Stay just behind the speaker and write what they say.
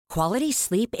Quality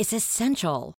sleep is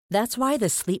essential. That's why the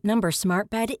Sleep Number Smart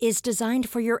Bed is designed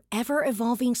for your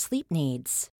ever-evolving sleep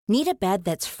needs. Need a bed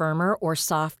that's firmer or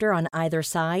softer on either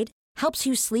side? Helps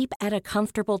you sleep at a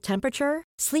comfortable temperature?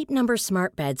 Sleep Number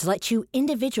Smart Beds let you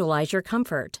individualize your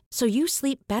comfort, so you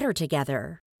sleep better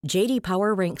together. J.D.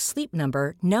 Power ranks Sleep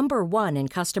Number number 1 in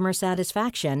customer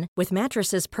satisfaction with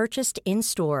mattresses purchased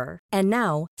in-store. And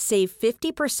now, save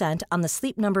 50% on the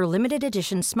Sleep Number Limited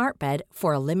Edition Smart Bed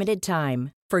for a limited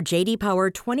time. For J.D. Power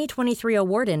 2023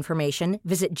 award information,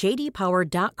 visit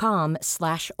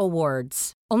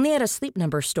jdpower.com/awards. Only at a Sleep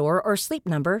Number store or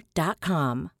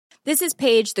sleepnumber.com. This is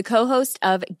Paige, the co-host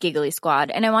of Giggly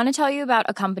Squad, and I want to tell you about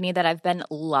a company that I've been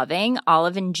loving,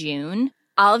 Olive & June.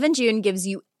 Olive & June gives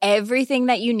you everything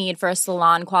that you need for a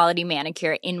salon-quality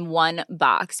manicure in one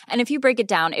box. And if you break it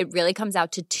down, it really comes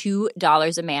out to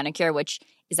 $2 a manicure, which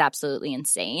is absolutely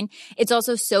insane. It's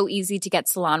also so easy to get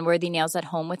salon-worthy nails at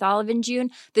home with Olive & June.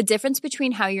 The difference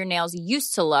between how your nails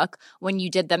used to look when you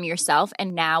did them yourself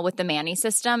and now with the Mani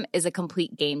system is a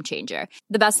complete game changer.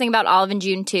 The best thing about Olive &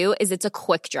 June, too, is it's a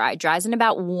quick dry. Dries in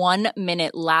about 1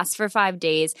 minute, lasts for 5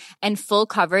 days, and full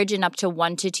coverage in up to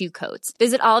 1 to 2 coats.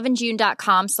 Visit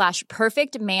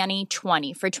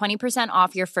oliveandjune.com/perfectmani20 for 20%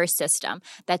 off your first system.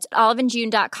 That's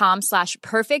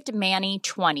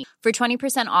oliveandjune.com/perfectmani20 for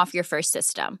 20% off your first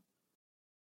system.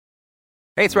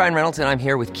 Hey, it's Ryan Reynolds, and I'm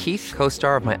here with Keith,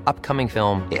 co-star of my upcoming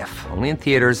film, If, only in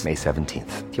theaters May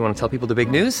 17th. Do you want to tell people the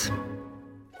big news?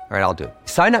 All right, I'll do it.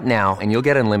 Sign up now and you'll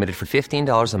get unlimited for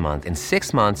 $15 a month and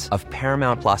 6 months of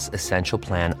Paramount Plus Essential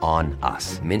Plan on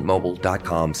us.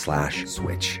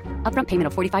 Mintmobile.com/switch. Upfront payment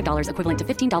of $45 equivalent to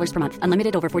 $15 per month.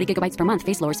 Unlimited over 40 gigabytes per month.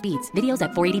 Face lower speeds. Videos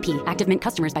at 480p. Active Mint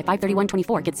customers by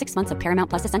 531.24 get 6 months of Paramount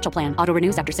Plus Essential Plan. Auto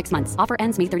renews after 6 months. Offer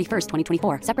ends May 31st,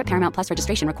 2024. Separate Paramount Plus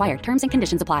registration required. Terms and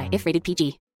conditions apply if rated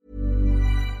PG.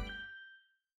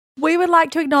 We would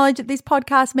like to acknowledge that this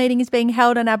podcast meeting is being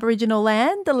held on Aboriginal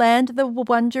land, the land of the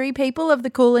Wurundjeri people of the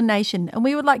Kulin Nation, and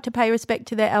we would like to pay respect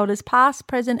to their elders past,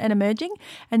 present and emerging,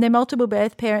 and their multiple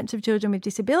birth parents of children with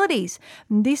disabilities.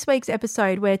 In this week's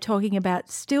episode, we're talking about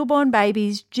stillborn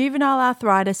babies, juvenile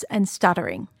arthritis and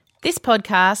stuttering. This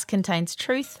podcast contains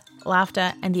truth,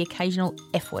 laughter and the occasional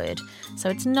F word, so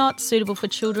it's not suitable for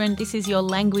children. This is your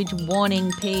language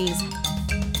warning, please.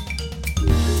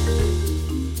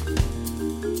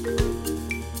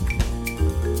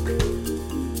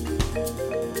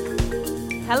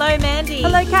 Hello, Mandy.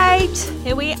 Hello, Kate.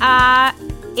 Here we are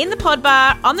in the pod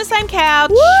bar on the same couch.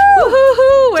 Woo!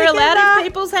 Woo-hoo-hoo. We're allowed Together. in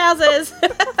people's houses.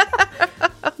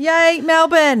 Yay,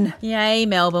 Melbourne. Yay,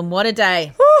 Melbourne. What a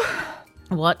day.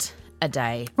 What a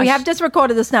day. We have just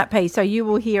recorded the snap piece, so you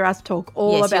will hear us talk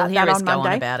all Yes, about you'll hear that us on go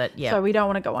Monday. on about it, yeah. So we don't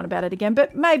want to go on about it again,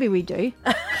 but maybe we do.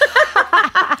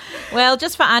 Well,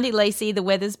 just for Auntie Lacey, the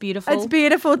weather's beautiful. It's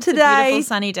beautiful It's a today. beautiful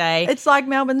sunny day. It's like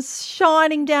Melbourne's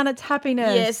shining down its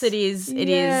happiness. Yes, it is. It is.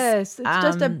 Yes, it's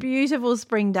just a beautiful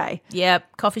spring day.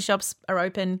 Yep, coffee shops are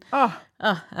open. Oh,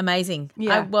 Amazing.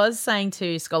 Yeah. I was saying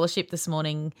to Scholarship this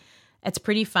morning, it's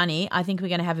pretty funny. I think we're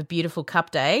going to have a beautiful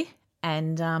cup day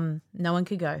and no one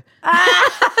could go.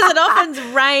 It often's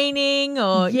raining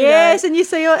or, yes, and you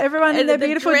see everyone in and their the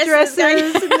beautiful dresses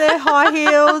dresses and their high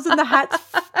heels and the hats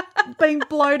being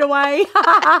blown away.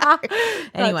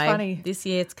 Anyway, That's funny. this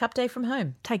year it's cup day from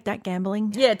home. Take that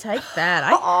gambling. Yeah, take that.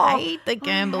 I hate the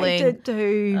gambling. I hate it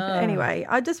too. Anyway,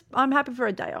 I'm happy for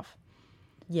a day off.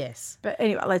 Yes. But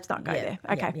anyway, let's not go there.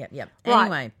 Okay. Yep. Right.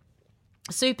 Anyway,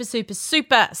 super, super,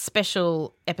 super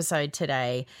special episode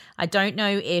today. I don't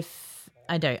know if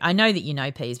I know that you know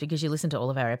Peas because you listen to all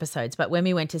of our episodes, but when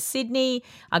we went to Sydney,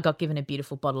 I got given a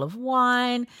beautiful bottle of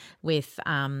wine with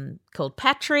called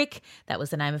Patrick. That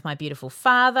was the name of my beautiful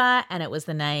father, and it's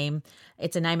a name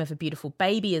of a beautiful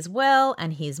baby as well,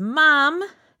 and his mum.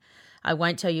 I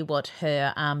won't tell you what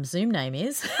her Zoom name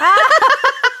is.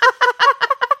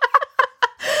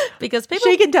 Because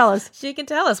She can tell us. She can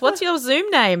tell us. What's your Zoom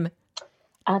name?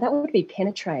 That would be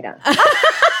Penetrator.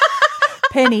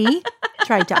 Penny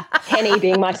Traitor. Penny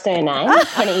being my surname,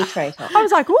 Penny Traitor. I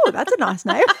was like, oh, that's a nice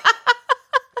name.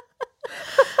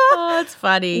 Oh, it's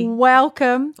funny.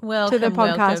 Welcome to the Welcome,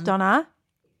 podcast, welcome. Donna.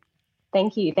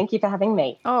 Thank you. Thank you for having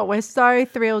me. Oh, we're so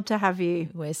thrilled to have you.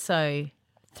 We're so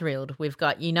thrilled. We've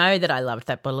got, you know that I loved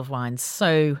that bottle of wine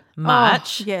so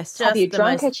much. Oh, yes. Just Have you the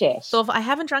drunk most it yet? thoughtful- I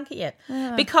haven't drunk it yet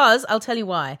because I'll tell you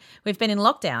why. We've been in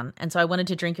lockdown and so I wanted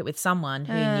to drink it with someone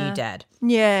who knew Dad.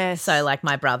 Yes. So like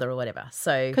my brother or whatever.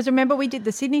 So Because remember we did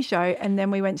the Sydney show and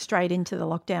then we went straight into the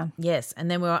lockdown. yes, and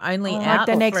then we were only Like out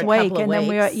the for next a week couple of and then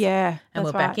we were, weeks, yeah. and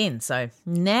we're that's back right. in. So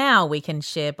now we can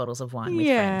share bottles of wine with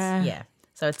Yeah. friends. Yeah.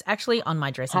 So it's actually on my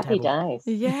dressing Happy table. days.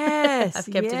 Yes. I've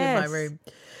kept it in my yes. room.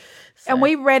 And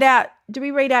we read out. Did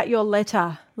we read out your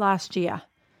letter last year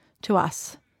to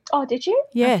us? Oh, did you?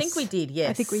 Yes, I think we did. Yes,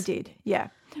 I think we did. Yeah,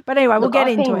 but anyway, we'll get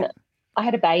into it. I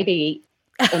had a baby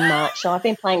in March, so I've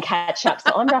been playing catch up.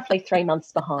 So I'm roughly 3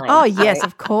 months behind. Oh so, yes,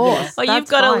 of course. Well, you've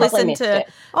got to listen to.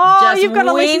 You've got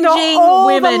to listen to all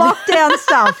the lockdown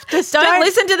stuff. Just don't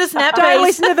listen to the snap piece. Don't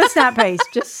listen to the snap piece.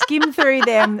 Just skim through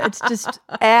them. It's just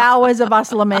hours of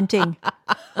us lamenting.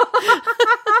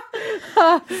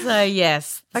 So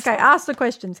yes. Okay, ask the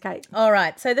questions, Kate. All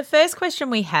right. So the first question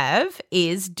we have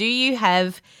is, do you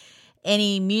have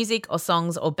any music or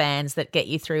songs or bands that get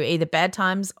you through either bad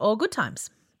times or good times?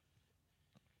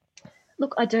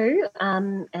 Look, I do,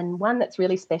 and one that's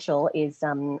really special is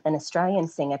an Australian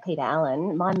singer, Peter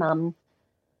Allen. My mum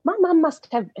must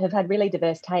have had really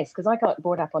diverse tastes because I got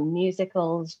brought up on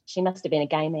musicals. She must have been a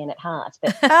gay man at heart,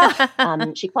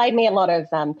 but she played me a lot of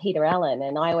Peter Allen,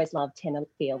 and I always loved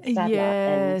Tenterfield Sadler.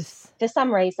 Yes. And for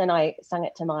some reason, I sung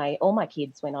it to all my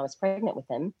kids when I was pregnant with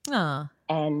them. Oh.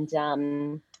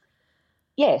 And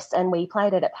yes, and we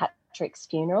played it at Patrick's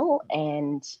funeral,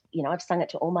 and I've sung it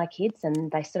to all my kids, and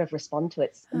they sort of respond to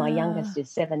it. My youngest is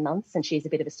 7 months, and she's a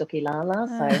bit of a sookie lala,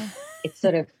 so it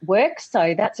sort of works.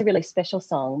 So that's a really special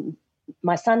song.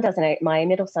 My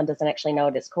middle son doesn't actually know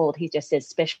what it's called. He just says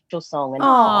special song,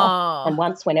 and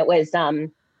once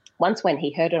when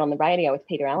he heard it on the radio with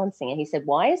Peter Allen singing, he said,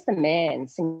 "Why is the man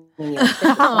singing your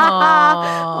special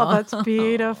song?" Oh, that's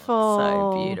beautiful.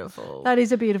 So beautiful. That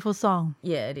is a beautiful song.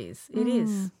 Yeah, it is. It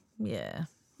is. Yeah.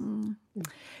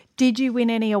 Did you win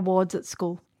any awards at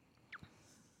school?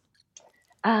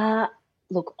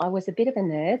 Look, I was a bit of a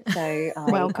nerd, so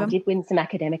Welcome. I did win some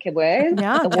academic awards.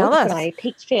 Yeah, awards, tell us. but I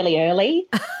peaked fairly early,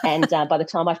 and by the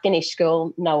time I finished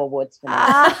school, no awards for me.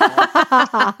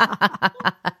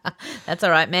 That's all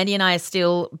right. Mandy and I are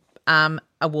still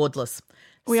awardless.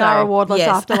 We are awardless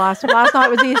after last night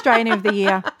was the Australian of the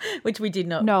Year. Which we did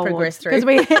not No progress through. Because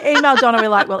we emailed Donna, we're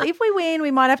like, well, if we win, we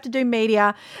might have to do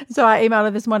media. So I emailed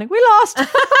her this morning, we lost.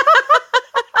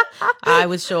 I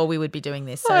was sure we would be doing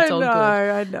this, so it's all good.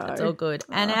 I know. It's all good.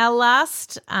 And our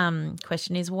last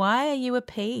question is, why are you a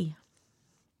P?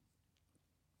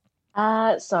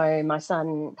 So my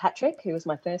son Patrick, who was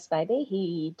my first baby,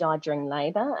 he died during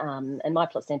labour, and my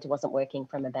placenta wasn't working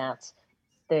from about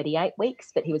 38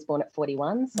 weeks, but he was born at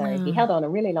 41, so he held on a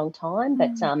really long time.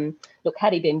 But look,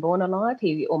 had he been born alive,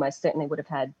 he almost certainly would have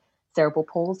had cerebral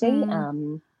palsy.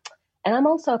 And I'm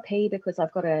also a P because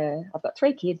I've got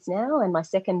 3 kids now, and my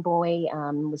second boy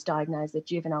was diagnosed with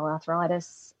juvenile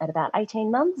arthritis at about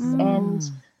 18 months and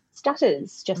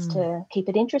stutters just to keep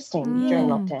it interesting during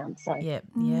lockdown. So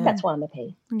that's why I'm a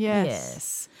P.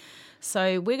 Yes.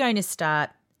 So we're going to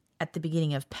start at the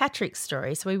beginning of Patrick's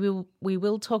story. So we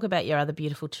will talk about your other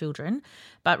beautiful children,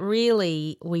 but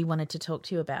really we wanted to talk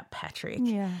to you about Patrick.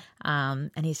 Yeah.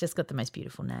 And he's just got the most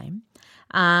beautiful name.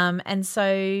 And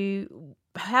so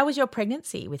how was your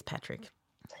pregnancy with Patrick?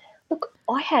 Look,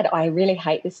 I really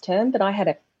hate this term, but I had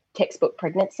a textbook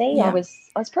pregnancy. Yeah.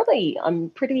 I'm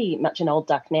pretty much an old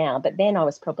duck now, but then I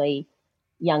was probably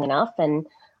young enough, and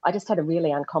I just had a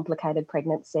really uncomplicated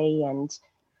pregnancy, and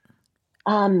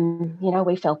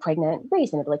we fell pregnant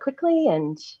reasonably quickly,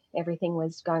 and everything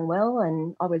was going well.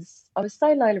 And I was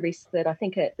so low risk that I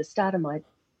think at the start of my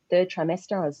 3rd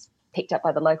trimester, I was picked up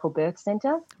by the local birth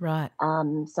centre. Right.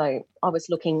 So I was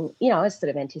looking, I was sort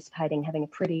of anticipating having a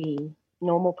pretty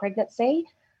normal pregnancy.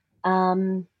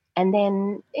 And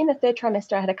then in the 3rd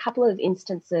trimester, I had a couple of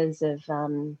instances of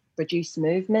reduced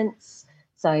movements.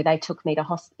 So they took me to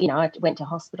I went to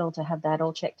hospital to have that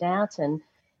all checked out, and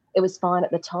it was fine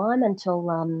at the time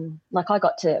until I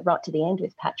got right to the end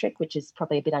with Patrick, which is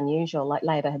probably a bit unusual. Like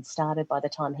labour had started by the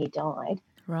time he died.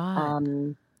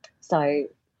 Right. So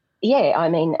yeah, I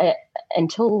mean,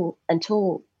 until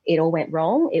it all went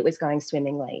wrong, it was going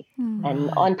swimmingly.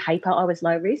 And on paper, I was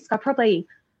low risk. I probably,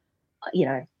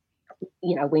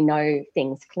 we know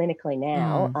things clinically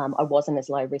now. I wasn't as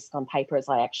low risk on paper as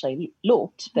I actually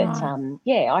looked, but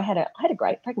I had a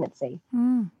great pregnancy.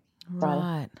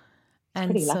 Right.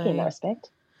 And pretty lucky in that respect.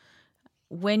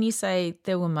 When you say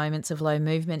there were moments of low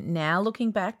movement, now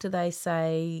looking back, do they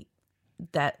say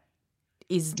that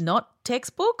is not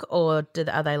textbook, or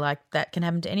are they like that can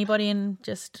happen to anybody and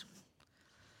just?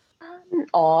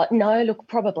 Oh no! Look,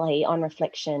 probably on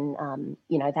reflection,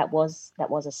 that was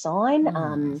a sign.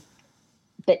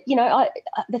 But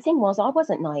the thing was, I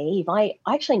wasn't naive. I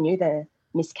actually knew the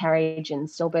miscarriage and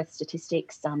stillbirth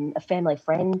statistics. A family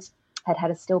friend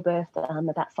had a stillbirth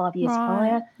about 5 years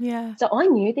prior. Yeah. So I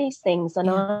knew these things, and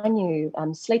I knew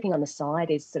sleeping on the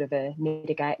side is sort of a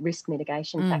risk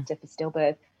mitigation factor for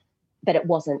stillbirth, but it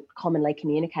wasn't commonly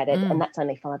communicated, and that's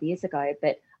only 5 years ago.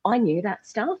 But I knew that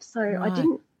stuff, so Right.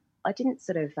 I didn't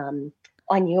sort of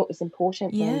I knew it was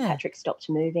important when Yeah. Patrick stopped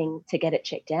moving to get it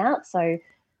checked out. So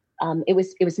it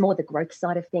was more the growth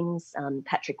side of things.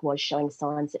 Patrick was showing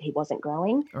signs that he wasn't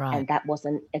growing, Right. and that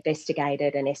wasn't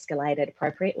investigated and escalated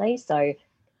appropriately. So,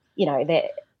 you know,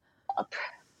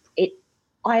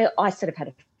 I sort of had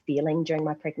a feeling during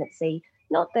my pregnancy,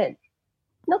 not that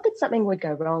something would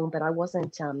go wrong, but I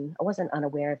wasn't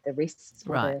unaware of the risks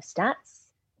or Right. the stats.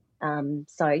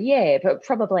 So yeah, but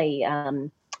probably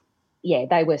yeah,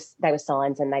 they were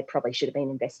signs, and they probably should have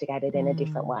been investigated in a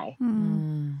different way.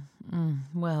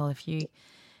 Well, if you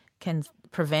can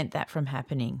prevent that from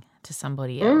happening to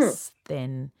somebody else,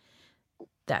 then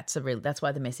that's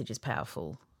why the message is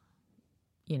powerful.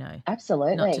 You know,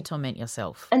 Absolutely. not to torment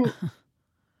yourself. And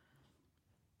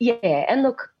yeah, and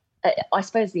look, I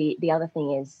suppose the other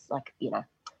thing is, like, you know,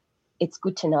 it's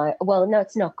good to know. Well, no,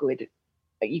 it's not good.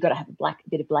 You got to have a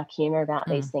bit of black humor about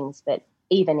these things. But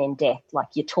even in death, like,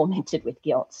 you're tormented with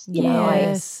guilt. You know,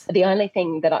 Yes. the only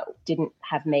thing that I didn't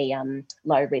have me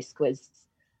low risk was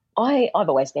I've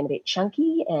always been a bit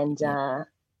chunky, and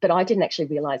but I didn't actually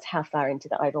realise how far into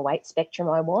the overweight spectrum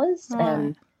I was.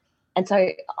 Right. And so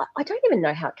I don't even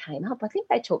know how it came up. I think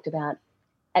they talked about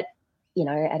at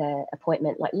an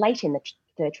appointment, like late in the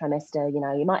third trimester, you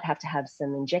know, you might have to have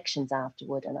some injections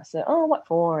afterward. And I said, oh, what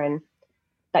for? And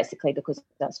basically because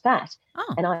I was fat.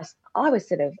 Oh. And I was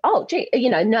sort of, oh, gee, you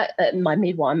know, no, my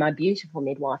midwife, my beautiful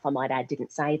midwife, I might add,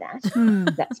 didn't say that.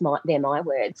 They're my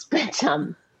words. But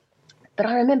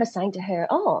I remember saying to her,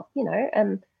 oh, you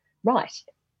know, right,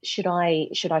 should I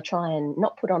try and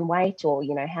not put on weight, or,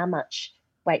 you know, how much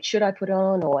weight should I put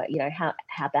on, or, you know,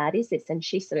 how bad is this? And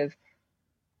she sort of,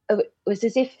 it was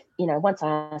as if, you know, once I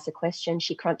asked a question,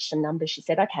 she crunched some numbers. She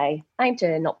said, okay, aim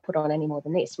to not put on any more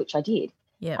than this, which I did.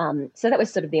 Yeah. So that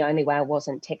was sort of the only way I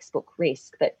wasn't textbook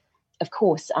risk. But of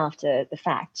course, after the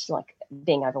fact, like,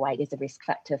 being overweight is a risk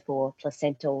factor for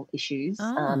placental issues.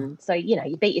 Oh. So, you know,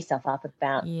 you beat yourself up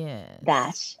about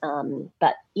that.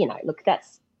 But, you know, look,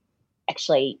 that's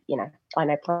actually, you know, I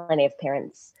know plenty of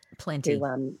parents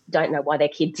who don't know why their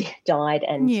kids died,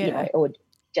 and, you know, or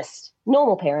just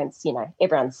normal parents, you know,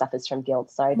 everyone suffers from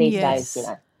guilt. So these days, you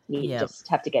know, you just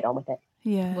have to get on with it.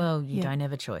 Yeah. Well, you don't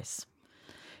have a choice.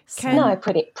 No,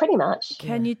 pretty much.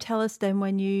 Can you tell us then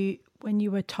when you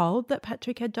were told that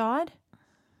Patrick had died?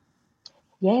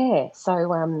 Yeah.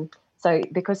 So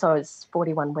because I was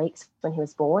 41 weeks when he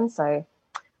was born, so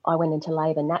I went into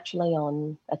labour naturally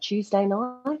on a Tuesday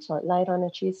night, like late on a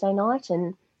Tuesday night,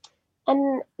 and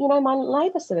you know, my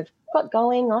labour sort of got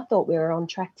going. I thought we were on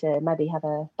track to maybe have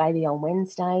a baby on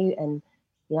Wednesday, and,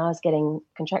 you know, I was getting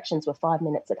contractions were 5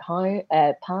 minutes at home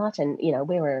apart, and, you know,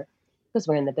 because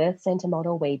we're in the birth centre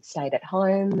model, we'd stayed at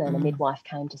home, and a midwife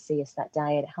came to see us that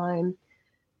day at home.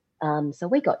 So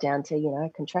we got down to, you know,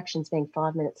 contractions being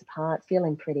 5 minutes apart,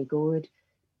 feeling pretty good.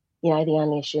 You know, the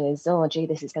only issue is, oh, gee,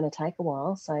 this is going to take a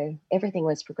while. So everything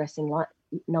was progressing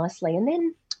nicely. And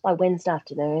then by Wednesday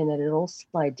afternoon, it had all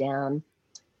slowed down.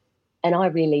 And I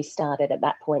really started at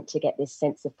that point to get this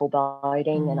sense of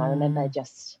foreboding. And I remember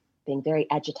just being very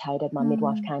agitated. My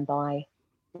midwife came by,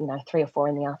 you know, 3 or 4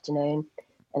 in the afternoon.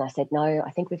 And I said, no,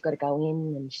 I think we've got to go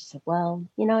in. And she said, well,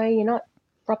 you know, you're not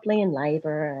properly in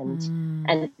labour,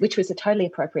 and which was a totally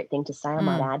appropriate thing to say, I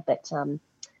might add. But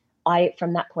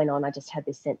from that point on, I just had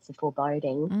this sense of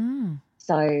foreboding.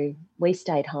 So we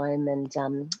stayed home, and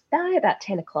about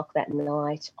 10 o'clock that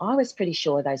night, I was pretty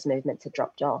sure those movements had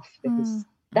dropped off, because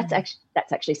that's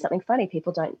actually something funny.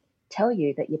 People don't tell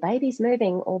you that your baby's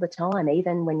moving all the time,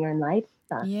 even when you're in labour.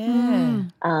 Yeah.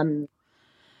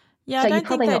 Yeah, So I you're don't think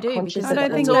probably they not do, conscious because of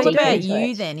it it's when all you're about deep into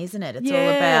you it. then, isn't it? It's all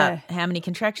about how many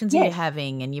contractions Yes. you're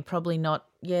having, and you're probably not.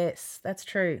 Yes, that's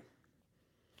true.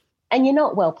 And you're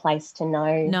not well placed to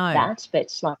know No. that.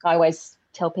 But, like, I always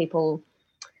tell people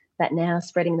that now,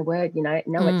 spreading the word, you know,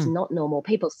 no, it's not normal.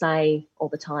 People say all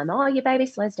the time, oh, your baby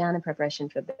slows down in preparation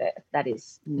for birth. That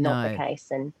is not the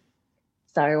case. And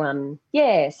so,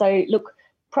 so look,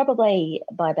 probably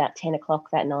by about 10 o'clock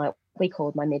that night, we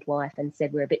called my midwife and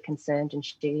said we're a bit concerned. And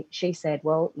she said,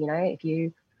 well, you know,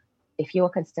 if you're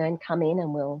concerned, come in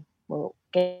and we'll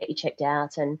get you checked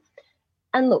out. And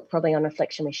look, probably on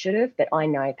reflection we should have, but I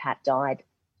know Pat died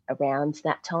around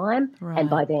that time. Right. And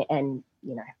by then, and,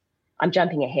 you know, I'm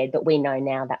jumping ahead, but we know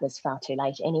now that was far too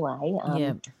late anyway.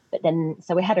 But then,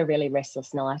 so we had a really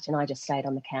restless night, and I just stayed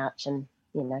on the couch, and,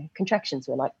 you know, contractions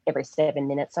were like every 7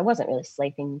 minutes. I wasn't really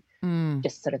sleeping,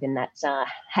 just sort of in that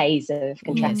haze of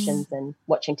contractions and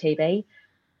watching TV.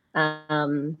 But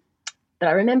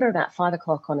I remember about 5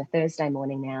 o'clock on a Thursday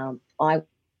morning now, I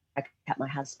woke up my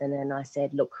husband and I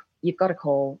said, look, you've got to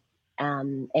call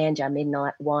Ange, our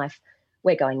midnight wife,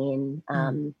 we're going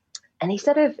in. And he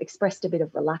sort of expressed a bit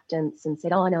of reluctance and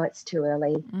said, oh, no, it's too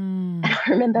early. And I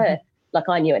remember, like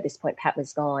I knew at this point Pat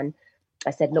was gone. I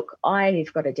said, look,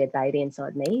 I've got a dead baby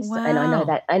inside me. Wow. So, and I know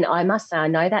that, and I must say, I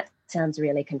know that sounds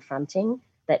really confronting,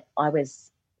 that I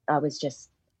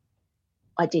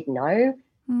didn't know.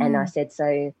 And I said,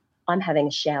 so I'm having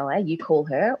a shower, you call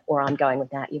her, or I'm going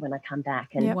without you when I come back.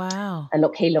 And Wow. And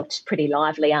look, he looked pretty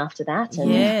lively after that.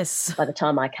 And yes. by the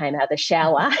time I came out of the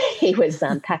shower, he was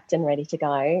packed and ready to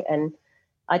go. And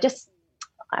I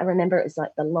remember it was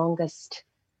like the longest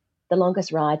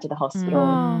ride to the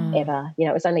hospital ever. You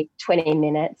know, it was only 20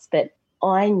 minutes, but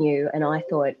I knew, and I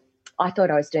thought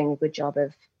I was doing a good job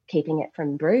of keeping it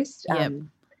from Bruce. Yep.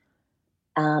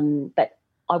 But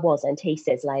I wasn't. He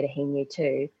says later he knew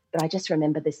too. But I just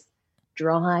remember this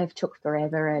drive took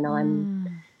forever, and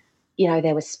you know,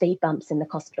 there were speed bumps in the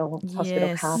hospital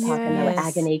car park, and there were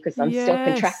agony because I'm still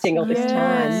contracting all this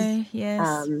time.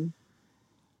 Yes.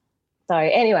 So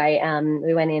anyway,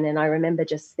 we went in, and I remember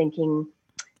just thinking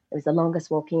it was the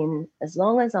longest walk in. As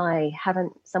long as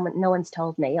no one's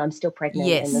told me I'm still pregnant,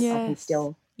 and that I can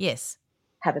still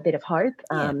have a bit of hope.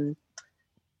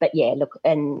 But yeah, look,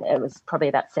 and it was probably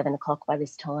about 7 o'clock by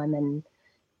this time, and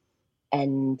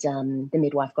the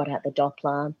midwife got out the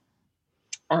Doppler.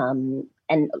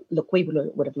 And look, we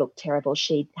would have looked terrible.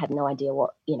 She had no idea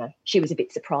what, you know, she was a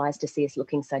bit surprised to see us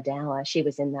looking so dour. She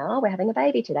was in the, we're having a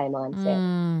baby today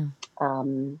mindset,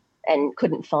 and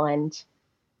couldn't find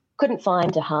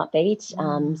a heartbeat.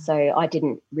 So I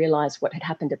didn't realise what had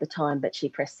happened at the time, but she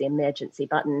pressed the emergency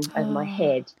button over my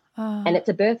head. And it's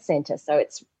a birth centre, so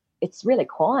it's really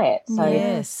quiet.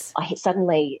 So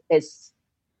suddenly there's,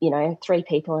 you know, 3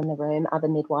 people in the room, other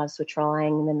midwives were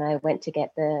trying, and then they went to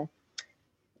get a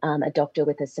doctor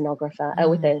with a sonographer,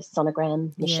 with a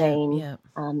sonogram machine.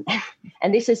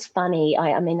 And this is funny.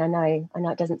 I mean, I know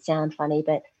it doesn't sound funny,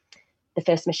 but the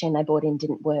first machine they brought in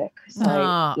didn't work.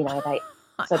 So, you know, they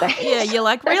you're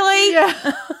like, really?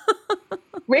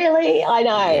 Really? I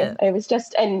know. It was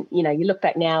just, and, you know, you look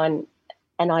back now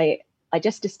and I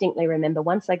just distinctly remember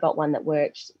once they got one that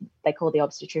worked, they called the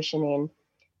obstetrician in,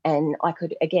 and I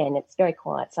could, again, it's very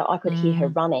quiet, so I could hear her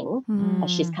running as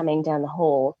she's coming down the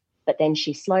hall, but then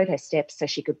she slowed her steps so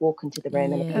she could walk into the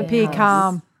room and appear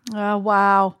calm. Oh,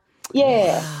 wow.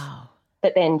 Yeah. Wow.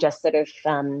 But then just sort of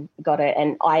got it,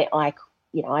 and I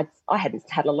you know, I hadn't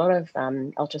had a lot of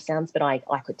ultrasounds, but I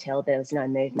could tell there was no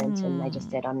movement, and they just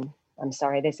said, I'm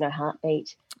sorry, there's no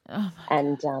heartbeat.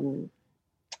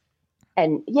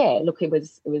 And yeah, look,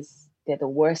 they're the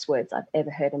worst words I've ever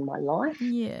heard in my life.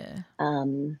 Yeah.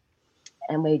 And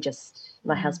we just,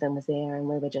 my husband was there, and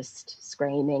we were just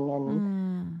screaming,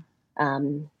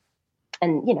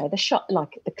 and you know, the shock,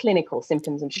 like the clinical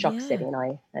symptoms of shock set in.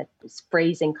 It was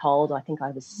freezing cold. I think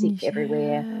I was sick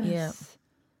everywhere. Yeah.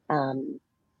 And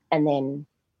then,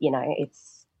 you know,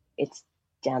 it's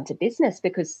down to business,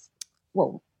 because,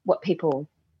 well, what people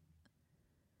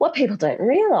don't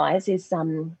realise is,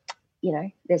 you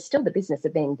know, there's still the business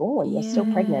of being born. You're still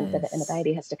pregnant, and the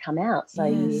baby has to come out. So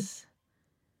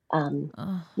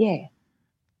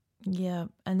Yeah,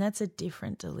 and that's a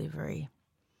different delivery.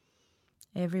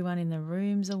 Everyone in the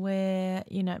room's aware,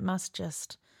 you know, it must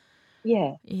just...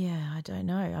 Yeah, I don't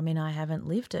know. I mean, I haven't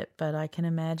lived it, but I can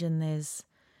imagine there's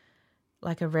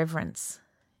like a reverence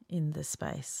in the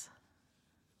space.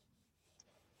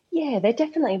 Yeah, there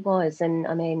definitely was. And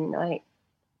I mean,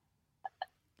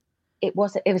 it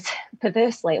was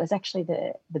perversely, it was actually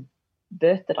the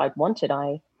birth that I'd wanted.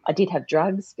 I did have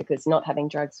drugs, because not having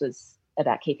drugs was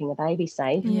about keeping a baby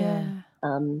safe. Yeah.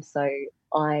 So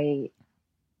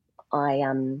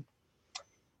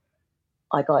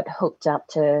I got hooked up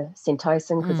to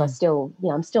Syntocin, because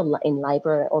I'm still in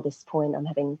labour at this point. I'm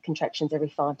having contractions every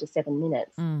 5 to 7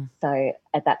 minutes. So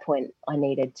at that point we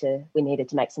needed to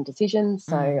make some decisions.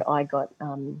 So I got,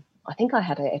 I think I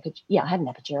had an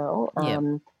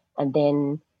epidural. And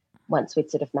then once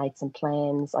we'd sort of made some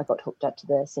plans, I got hooked up to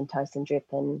the Syntocin drip,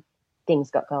 and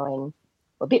things got going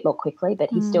a bit more quickly, but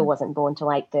he still wasn't born till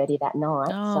 8:30 that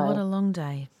night. Oh, so what a long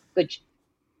day.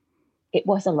 It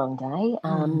was a long day.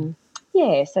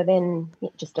 Yeah, so then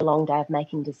just a long day of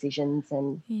making decisions,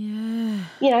 and you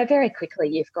know, very quickly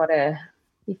you've got to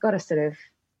sort of,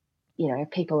 you know,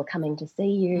 people are coming to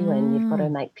see you, and you've got to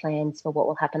make plans for what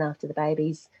will happen after the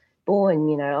baby's born.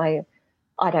 You know,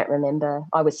 I don't remember.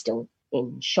 I was still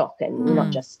in shock, and not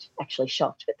just actually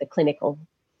shocked, but the clinical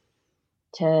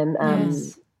term.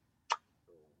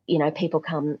 You know, people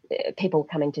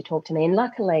coming to talk to me, and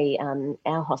luckily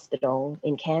our hospital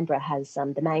in Canberra has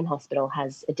the main hospital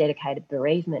has a dedicated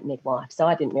bereavement midwife. So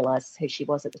I didn't realise who she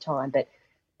was at the time, but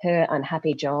her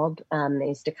unhappy job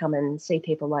is to come and see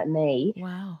people like me.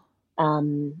 Wow.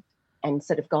 And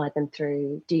sort of guide them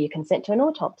through, do you consent to an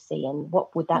autopsy, and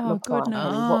what would that look like, and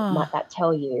what might that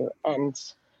tell you? And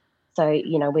so,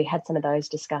 you know, we had some of those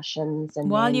discussions. And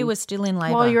while you were still in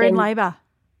labour? While you're in labour?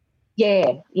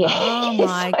 Yeah. Oh,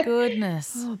 my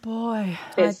goodness. Oh, boy.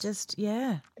 I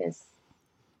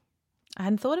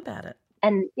hadn't thought about it.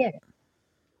 And, yeah.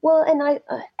 Well,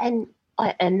 and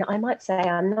I might say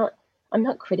I'm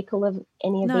not critical of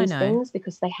any of these things,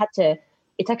 because they had to.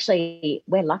 It's actually,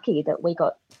 we're lucky that we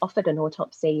got offered an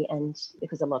autopsy, and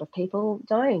because a lot of people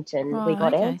don't, and we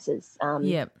got answers.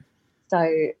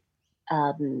 So,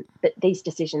 but these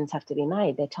decisions have to be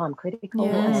made. They're time critical,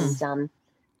 and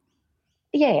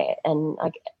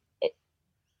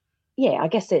I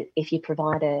guess if you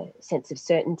provide a sense of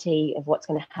certainty of what's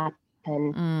going to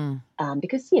happen,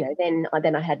 because, you know, then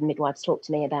I had midwives talk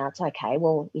to me about, okay,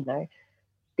 well, you know,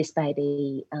 this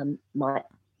baby might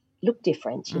look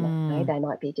different, you know, they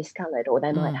might be discoloured, or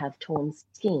they might have torn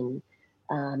skin,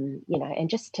 you know, and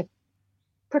just to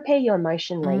prepare you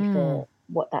emotionally for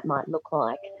what that might look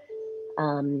like.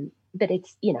 But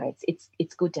it's, you know,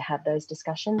 it's good to have those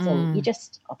discussions, and you're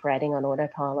just operating on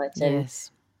autopilot. And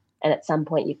at some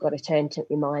point you've got to turn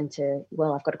your mind to,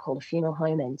 well, I've got to call a funeral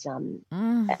home, and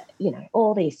you know,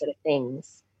 all these sort of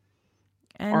things.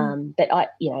 But I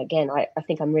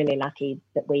think I'm really lucky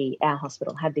that our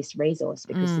hospital had this resource,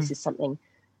 because this is something,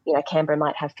 you know, Canberra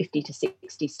might have 50 to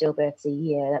 60 stillbirths a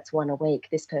year. That's one a week.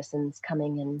 This person's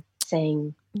coming and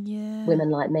seeing women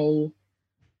like me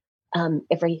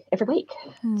every week.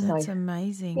 That's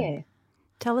amazing. Yeah.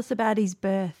 Tell us about his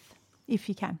birth, if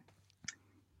you can.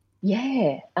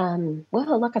 Yeah.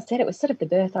 Well, like I said, it was sort of the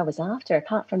birth I was after.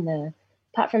 Apart from the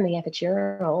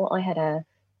epidural, I had a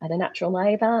natural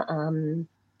labour,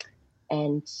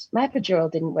 and my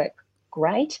epidural didn't work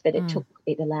great, but it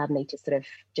allowed me to sort of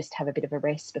just have a bit of a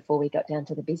rest before we got down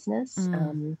to the business.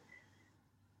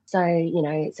 So, you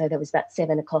know, so there was about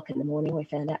 7 o'clock in the morning we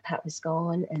found out Pat was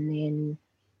gone, and then,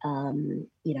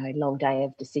 you know, long day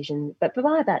of decision. But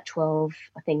by about 12,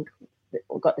 I think we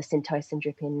got the Syntocin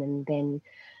drip in, and then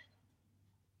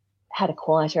had a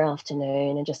quieter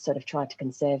afternoon and just sort of tried to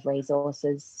conserve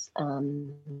resources,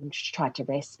 tried to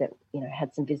rest, but, you know,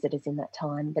 had some visitors in that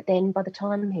time. But then by the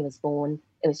time he was born,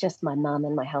 it was just my mum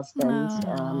and my husband.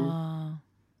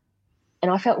 And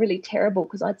I felt really terrible,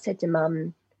 because I'd said to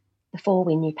Mum before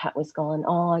we knew Pat was gone,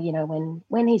 you know,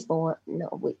 when he's born, no,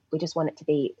 we just want it to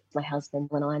be my husband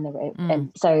when I'm in the room.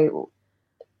 And so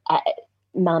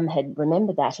Mum had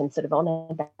remembered that and sort of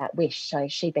honoured that wish. So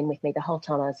she'd been with me the whole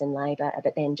time I was in labour,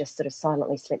 but then just sort of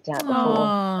silently slipped out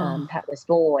before Pat was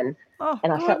born.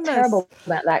 And I felt terrible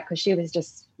about that, because she was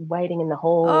just waiting in the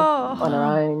hall on her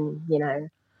own, you know.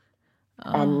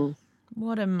 And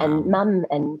what a mum. And Mum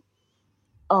and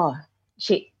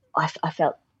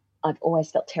I've always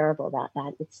felt terrible about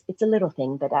that. It's a little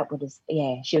thing, but that would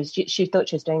she thought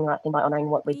she was doing the right thing by honouring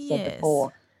what we'd said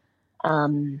before.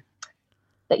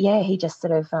 But yeah, he just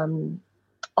sort of,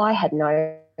 I had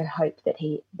no hope that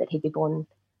he'd be born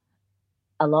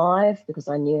alive, because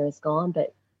I knew he was gone.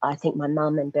 But I think my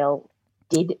mum and Belle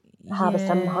did harbour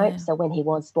some hope. So when he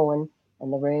was born,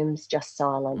 and the room's just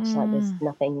silent, like there's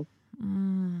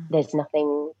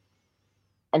nothing.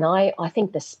 And I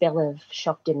think the spell of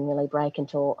shock didn't really break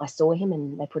until I saw him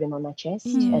and they put him on my chest.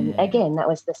 And again, that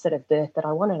was the sort of birth that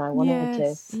I wanted. I wanted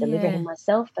to deliver him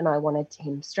myself, and I wanted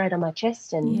him straight on my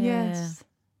chest. And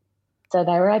so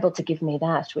they were able to give me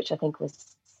that, which I think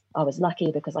I was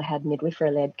lucky, because I had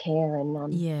midwifery-led care, and I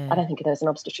don't think there was an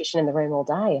obstetrician in the room all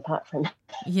day apart from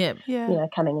you know,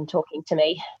 coming and talking to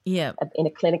me in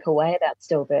a clinical way about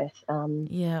stillbirth.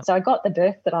 So I got the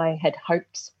birth that I had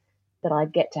hoped that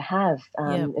I'd get to have.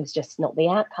 It was just not the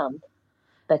outcome.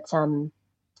 But and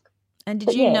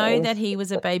did you know that he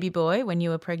was a baby boy when you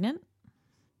were pregnant?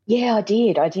 Yeah, I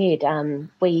did.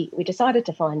 We decided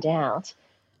to find out.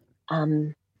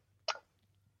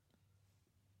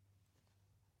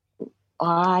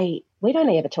 We'd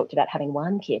only ever talked about having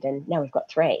one kid, and now we've got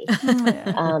 3.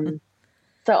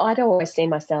 So I'd always seen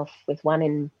myself with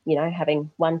having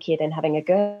one kid and having a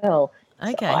girl.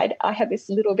 Okay. So I had this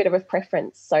little bit of a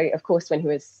preference. So of course, when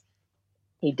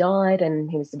he died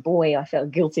and he was a boy, I felt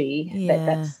guilty.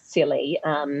 That's silly.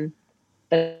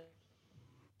 But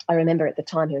I remember at the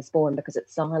time he was born, because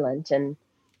it's silent, and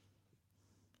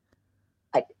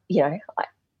I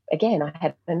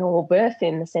had a normal birth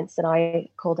in the sense that I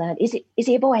called out, is he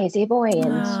a boy? Is he a boy?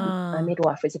 And my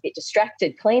midwife was a bit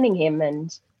distracted cleaning him,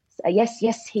 and yes,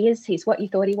 he is. He's what you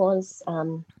thought he was.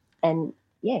 And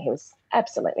yeah, he was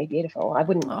absolutely beautiful. I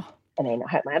wouldn't I mean, I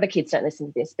hope my other kids don't listen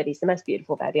to this, but he's the most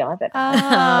beautiful baby I've ever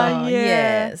had. Oh,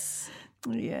 yes.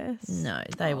 Yes. No,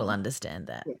 they will understand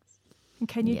that. Yes. And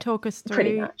can you talk us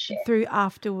Pretty through much, yeah. through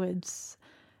afterwards?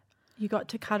 You got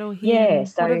to cuddle him. Yeah,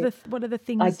 so what are the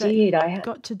things I that did. you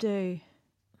got to do?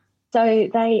 So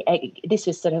this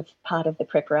was sort of part of the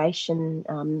preparation.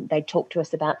 They talked to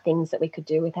us about things that we could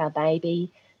do with our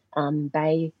baby,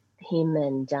 bathe him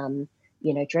and,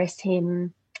 dress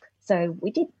him. So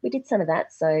we did some of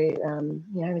that. So,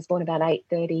 he was born about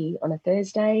 8:30 on a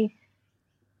Thursday.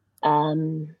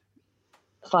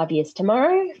 5 years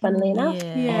tomorrow, funnily enough.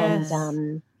 Yes.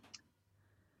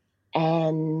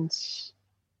 And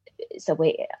so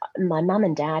my mum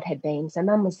and dad had been, so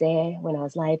mum was there when I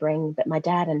was labouring, but my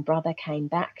dad and brother came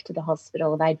back to the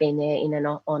hospital. They'd been there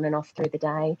on and off through the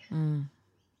day.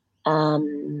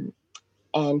 And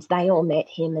they all met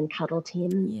him and cuddled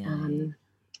him.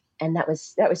 And that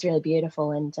was really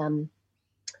beautiful. And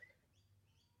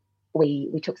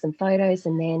we took some photos,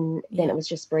 and then it was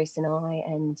just Bruce and I,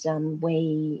 and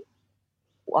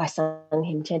I sung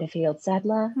him Tenterfield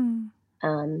Saddler.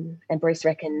 And Bruce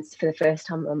reckons for the first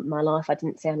time in my life I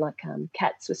didn't sound like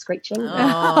cats were screeching.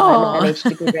 I managed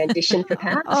a good rendition for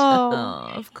Pat.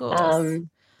 Of course.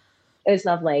 It was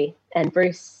lovely. And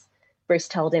Bruce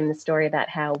told him the story about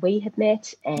how we had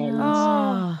met, and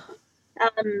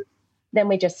then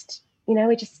we just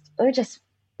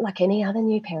like any other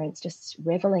new parents, just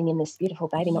reveling in this beautiful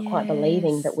baby, not quite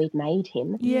believing that we'd made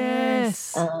him.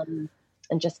 Yes. And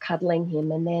just cuddling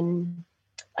him. And then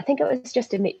I think it was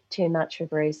just a bit too much for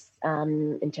Bruce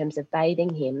in terms of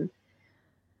bathing him,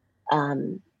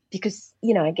 because,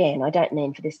 again, I don't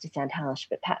mean for this to sound harsh,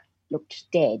 but Pat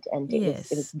looked dead, and it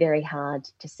was very hard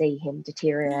to see him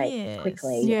deteriorate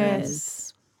quickly.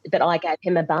 Yes. But I gave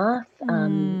him a bath.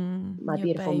 My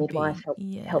beautiful midwife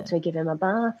helped me give him a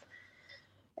bath,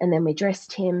 and then we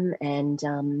dressed him, and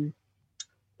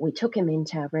we took him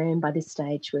into our room. By this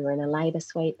stage, we were in a labour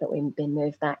suite, but we'd been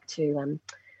moved back to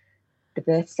the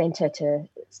birth centre to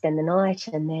spend the night,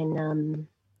 and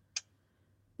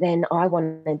then I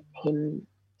wanted him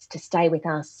to stay with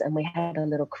us, and we had a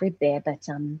little crib there, but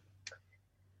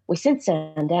we since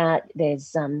found out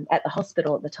there's at the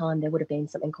hospital at the time there would have been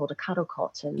something called a cuddle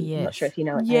cot, and I'm not sure if you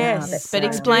know what they are. But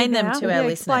explain them to our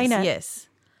listeners. Yes.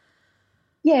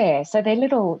 Yeah, so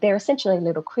they're essentially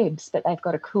little cribs, but they've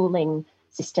got a cooling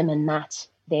system and mat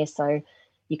there, so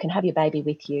you can have your baby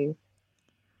with you,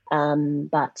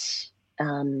 but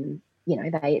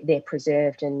they're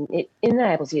preserved, and it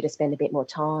enables you to spend a bit more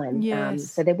time. Yes.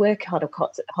 So there were cuddle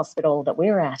cots at the hospital that we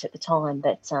were at the time,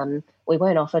 but we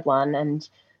weren't offered one, and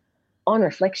on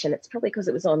reflection, it's probably because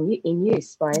it was in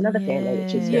use by another family,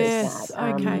 which is very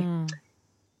sad. Okay.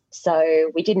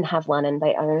 So we didn't have one, and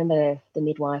I remember the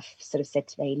midwife sort of said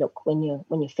to me, "Look, when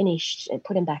you're finished,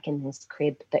 put him back in his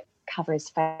crib, but cover his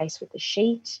face with the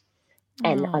sheet."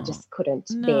 And I just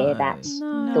couldn't bear that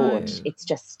thought. It's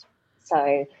just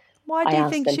so. Why do you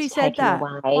think she said that?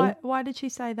 Why did she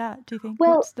say that? Do you think?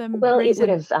 Well, What's the it would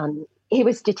have. He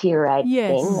was deteriorating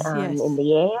in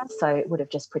the air, so it would have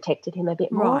just protected him a bit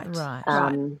more. Right.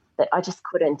 But I just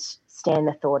couldn't stand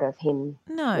the thought of him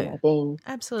being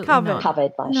absolutely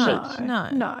covered by sheet. No.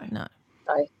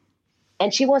 So,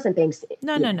 and she wasn't being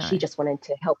No. She just wanted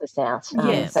to help us out.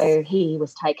 Yes. So he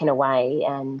was taken away,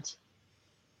 and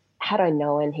had I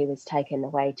known he was being taken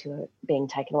away to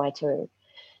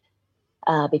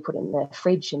be put in the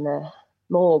fridge in the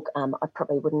morgue, I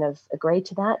probably wouldn't have agreed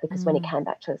to that, because when he came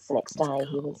back to us the next day,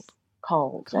 he was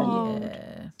cold.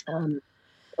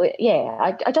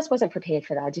 I just wasn't prepared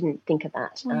for that. I didn't think of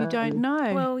that. Well, you don't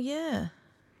know. Well, yeah.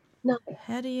 No.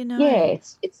 How do you know?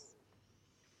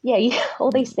 Yeah,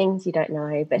 all these things you don't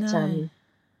know. But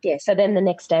so then the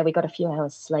next day we got a few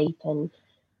hours sleep, and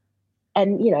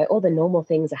all the normal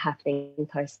things are happening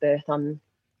post-birth. I'm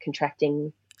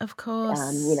contracting, of course,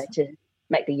 to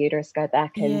make the uterus go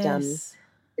back, and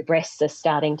the breasts are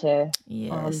starting to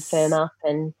firm up,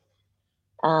 and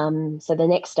so the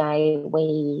next day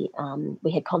we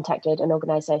had contacted an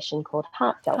organisation called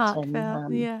Heartfelt,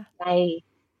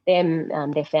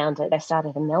 and their founder, they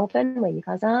started in Melbourne, where you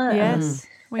guys are. Yes,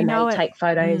 we know it. They take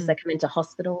photos. They come into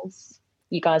hospitals.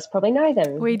 You guys probably know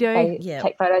them. We do. They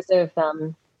take photos of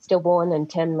stillborn and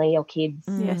terminally ill kids.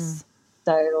 Yes.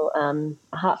 So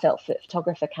a Heartfelt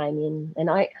photographer came in, and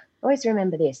I always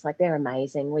remember this. Like, they're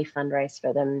amazing. We fundraise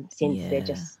for them since.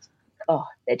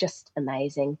 They're just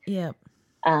amazing. Yeah.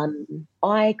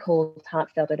 I called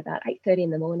Heartfelt at about 8:30 in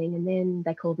the morning, and then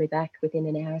they called me back within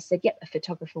an hour. Said, "Yep, a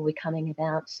photographer will be coming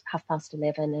about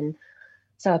 11:30." And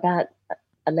so about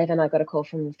 11, I got a call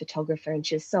from the photographer, and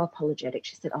she was so apologetic.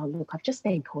 She said, "Oh, look, I've just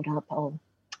been caught up.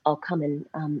 I'll come in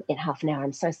half an hour.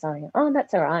 I'm so sorry. Oh,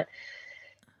 that's all right.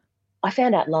 I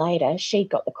found out later she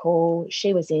got the call.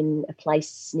 She was in a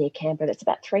place near Canberra that's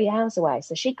about 3 hours away.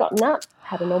 So she'd gotten up,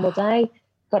 had a normal day,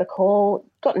 got a call,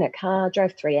 got in her car,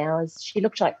 drove 3 hours. She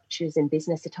looked like she was in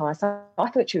business attire. So I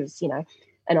thought she was,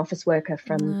 an office worker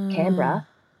from Canberra,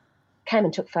 came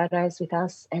and took photos with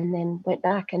us and then went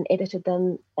back and edited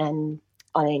them. And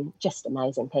I mean, just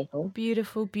amazing people.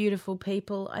 Beautiful, beautiful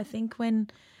people. I think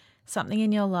when something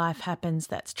in your life happens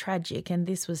that's tragic, and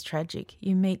this was tragic,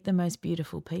 you meet the most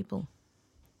beautiful people.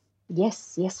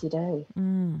 Yes, you do.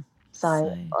 So,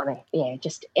 I mean, yeah,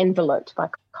 just enveloped by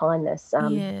kindness,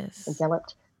 yes.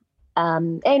 enveloped.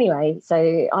 Anyway,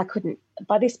 so I couldn't,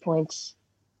 by this point,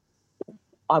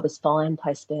 I was fine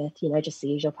post-birth, just the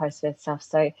usual post-birth stuff.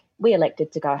 So we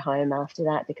elected to go home after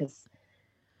that because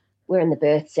we're in the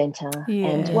birth centre.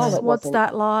 Yes. And while it What's wasn't,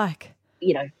 that like?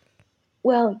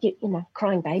 Well,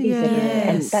 crying babies everywhere,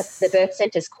 and that's the birth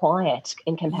centre's quiet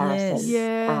in comparison.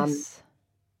 Yes.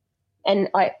 And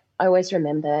I always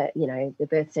remember, the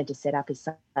birth centre setup is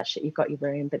such that you've got your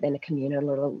room, but then a communal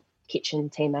little kitchen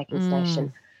tea making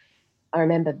station. I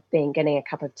remember getting a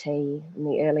cup of tea in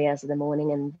the early hours of the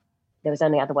morning, and there was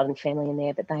only other one family in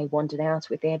there, but they wandered out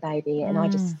with their baby, and I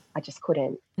just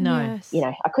couldn't. No, yes.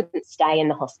 I couldn't stay in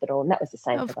the hospital, and that was the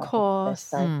same Of for both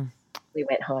course. of us. So we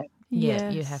went home.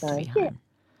 Yeah, Yes. you have to be home.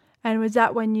 And was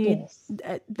that when you? Yes.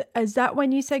 Is that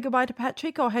when you said goodbye to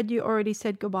Patrick, or had you already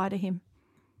said goodbye to him?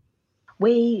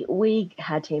 We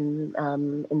had him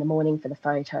in the morning for the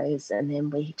photos, and then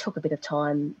we took a bit of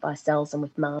time by ourselves and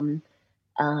with Mum.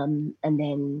 And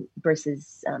then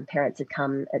Bruce's parents had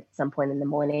come at some point in the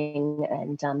morning,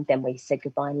 and then we said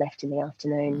goodbye and left in the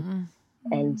afternoon.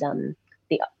 And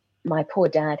my poor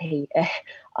dad,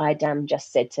 I'd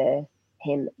just said to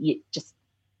him, "You just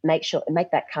make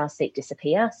that car seat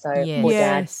disappear." So poor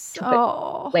dad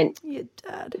took your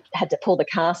dad had to pull the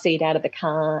car seat out of the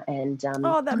car, and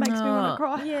that makes me want to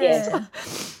cry. Yeah.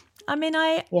 I mean,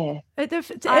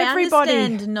 It's I everybody.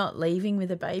 understand not leaving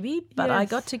with a baby, but I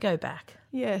got to go back.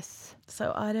 Yes.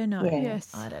 So I don't know.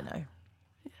 Yes. I don't know.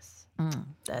 Yes.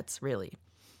 That's really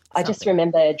I just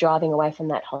remember driving away from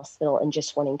that hospital and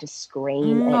just wanting to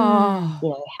scream. And,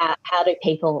 how do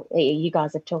people, you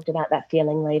guys have talked about that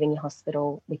feeling leaving your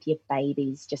hospital with your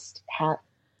babies, just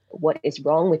what is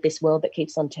wrong with this world that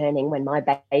keeps on turning when my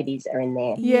babies are in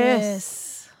there?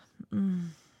 Yes.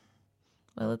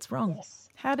 Well, it's wrong. Yes.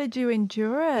 How did you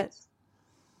endure it?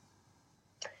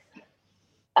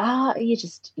 You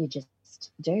just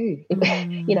do.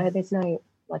 There's no,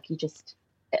 you just,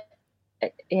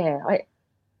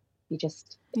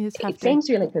 it seems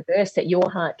really perverse that your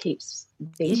heart keeps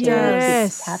beating.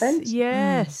 Yes. This happened.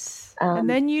 Yes. And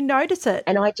then you notice it.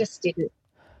 And I just didn't.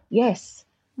 Yes.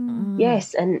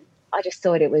 Yes. And I just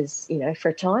thought it was, for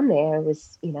a time there, it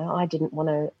was, I didn't want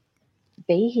to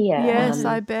be here. Yes,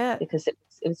 I bet. Because it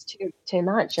was too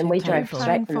much. And we drove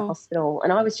straight from the hospital.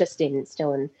 And I was just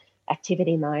still in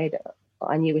activity mode.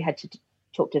 I knew we had to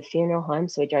talk to the funeral home,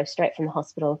 so we drove straight from the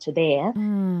hospital to there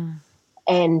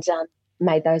and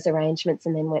made those arrangements,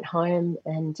 and then went home.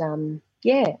 And and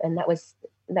that was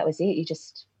it.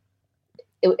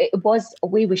 It was.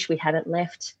 We wish we hadn't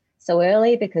left so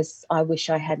early, because I wish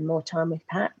I had more time with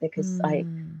Pat, because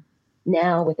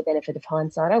now with the benefit of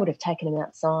hindsight, I would have taken him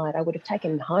outside. I would have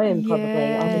taken him home probably.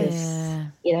 I would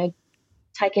have,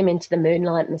 take him into the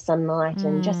moonlight and the sunlight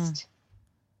and just,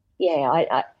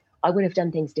 I would have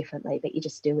done things differently, but you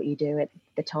just do what you do at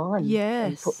the time.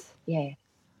 Yes.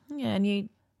 And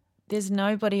there's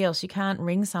nobody else. You can't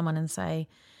ring someone and say,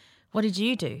 what did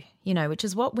you do? Which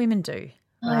is what women do.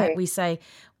 Right? We say,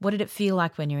 what did it feel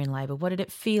like when you're in labour? What did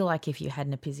it feel like if you had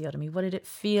an episiotomy? What did it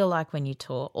feel like when you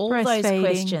tore? All those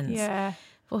questions. Yeah.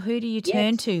 Well, who do you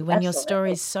turn to when your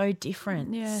story is so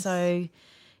different? Yes. So,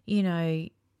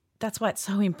 that's why it's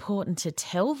so important to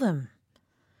tell them,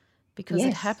 because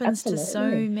it happens to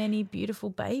so many beautiful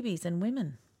babies and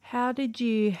women. How did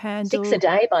you handle 6 a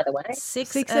day, by the way?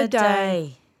 Six a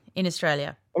day in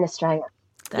Australia. In Australia.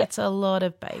 That's a lot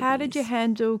of babies. How did you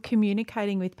handle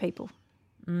communicating with people?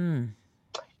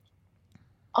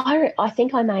 I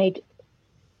think I made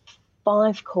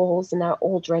 5 calls, and they're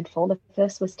all dreadful. The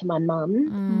first was to my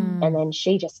mum, and then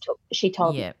she told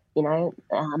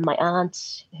my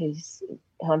aunt, who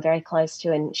I'm very close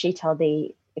to, and she told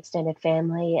the extended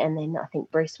family, and then I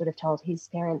think Bruce would have told his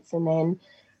parents, and then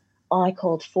I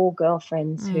called 4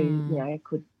 girlfriends who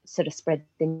could sort of spread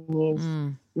the news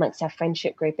amongst our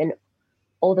friendship group, and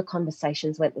all the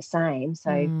conversations went the same.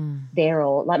 So they're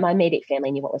all, like, my immediate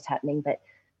family knew what was happening, but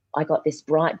I got this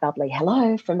bright, bubbly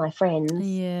hello from my friends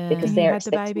because they're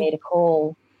expecting me to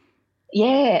call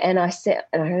Yeah, and I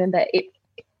remember it.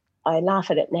 I laugh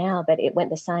at it now, but it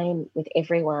went the same with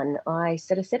everyone. I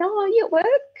sort of said, "Oh, are you at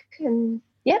work?" And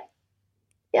yep,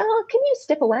 yeah. Oh, can you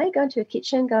step away, go into a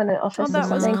kitchen, go in an office Oh, or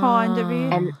that was something? kind of you.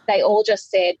 And they all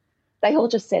just said,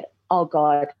 "Oh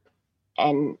God,"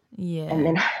 and Yeah.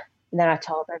 and then I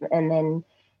told them, and then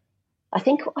I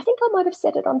think I might have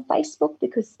said it on Facebook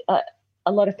because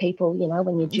a lot of people, you know,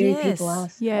 when you're due, people Yes.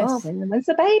 ask, Yes. "Oh, when's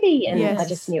the baby?" And I Yes.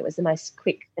 just knew it was the most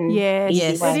quick and Yes, easy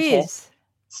Yes. way it to is.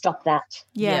 stop that.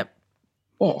 Yeah. Yep.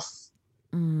 Yes.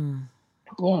 Mm.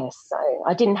 Yes. So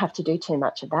I didn't have to do too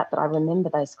much of that, but I remember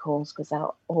those calls because they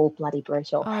were all bloody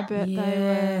brutal. I bet they were.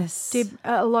 Yes. Did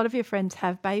a lot of your friends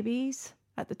have babies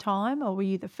at the time, or were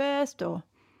you the first? Or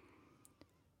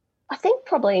I think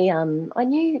probably I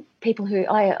knew people who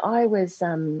I was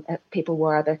people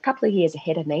were either a couple of years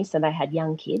ahead of me, so they had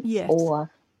young kids, Yes. or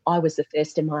I was the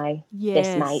first of my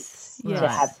best mates yes, to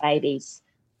have babies.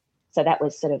 So that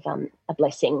was sort of a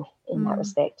blessing in that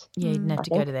respect. Yeah, you didn't have I to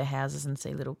go think. to their houses and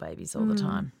see little babies all the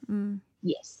time.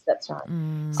 Yes, that's right.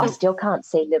 Mm. I still can't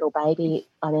see little baby.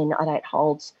 I mean, I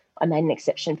made an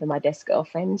exception for my best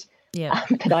girlfriend, Yeah.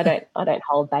 but I don't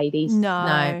hold babies. no,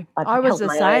 No. I was held the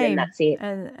my own same, and that's it.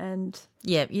 And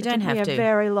Yeah, you it don't took have me to. a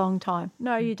very long time.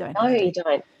 No, you don't. No, have to. you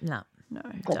don't. No. No.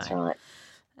 That's Don't. right.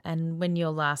 And when your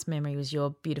last memory was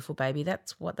your beautiful baby,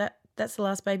 that's the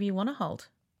last baby you want to hold.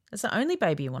 That's the only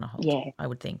baby you want to hold. Yeah. I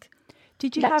would think.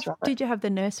 Did you That's have right. Did you have the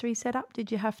nursery set up? Did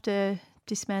you have to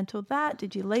dismantle that?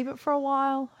 Did you leave it for a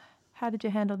while? How did you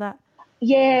handle that?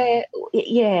 Yeah,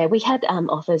 we had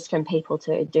offers from people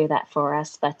to do that for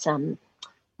us, but it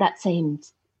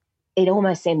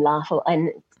almost seemed laughable.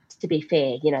 And to be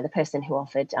fair, you know, the person who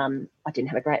offered, I didn't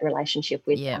have a great relationship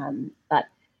with, Yeah. but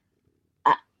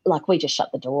like we just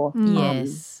shut the door.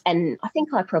 Yes. And I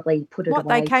think I probably put it What,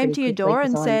 away they came pretty to your quickly door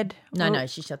and 'cause said, No,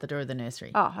 she shut the door of the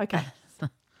nursery. "Oh, okay."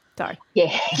 Sorry. yeah,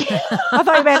 I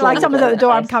thought you meant like someone's at the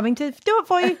door, I'm Yes. coming to do it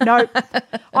for you. No.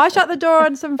 I shut the door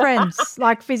on some friends,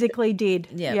 like physically did.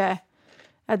 Yeah. Yeah.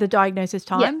 At the diagnosis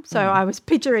time. So I was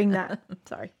picturing that.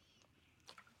 Sorry.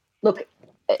 Look,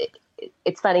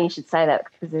 it's funny you should say that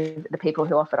because the people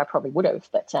who offered, I probably would have,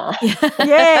 but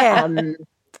Yeah.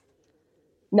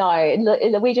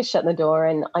 no, we just shut the door,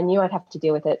 and I knew I'd have to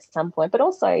deal with it at some point. But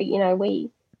also, you know, we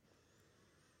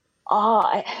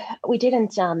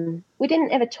didn't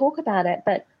ever talk about it,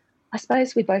 but I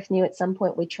suppose we both knew at some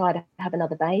point we'd try to have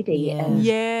another baby. Yeah. And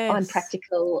Yes. I'm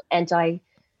practical, and I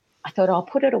thought I'll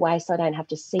put it away so I don't have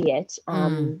to see it.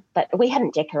 But we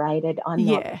hadn't decorated. I'm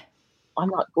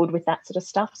not good with that sort of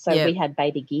stuff. So Yeah. we had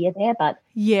baby gear there, but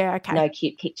Yeah, okay. no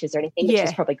cute pictures or anything, which Yeah.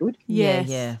 is probably good. Yes.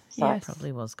 Yeah. So- That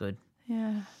probably was good.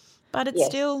 Yeah. But it's Yes.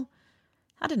 still,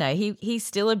 I don't know, he's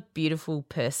still a beautiful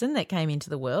person that came into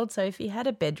the world. So if he had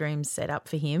a bedroom set up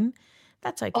for him,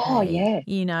 that's okay. Oh, yeah.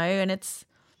 You know, and it's,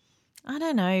 I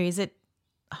don't know, is it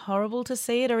horrible to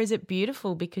see it or is it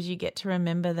beautiful because you get to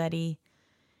remember that he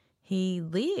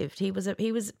lived. He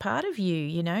was part of you,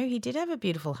 you know. He did have a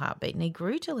beautiful heartbeat and he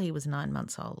grew till he was 9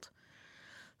 months old.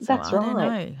 So That's I don't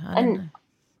right. know. I don't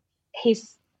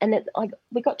know.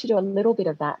 We got to do a little bit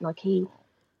of that. Like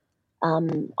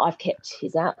I've kept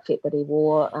his outfit that he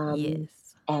wore. Yes.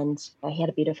 And he had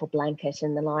a beautiful blanket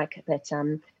and the like. But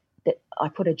that I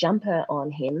put a jumper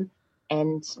on him,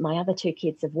 and my other two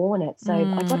kids have worn it. So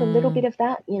I got a little bit of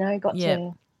that. You know,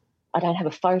 Yep. I don't have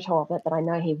a photo of it, but I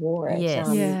know he wore it.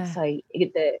 Yes. Yeah. So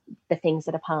the things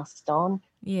that are passed on.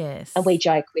 Yes. And we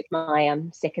joke with my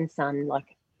second son,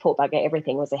 like, poor bugger,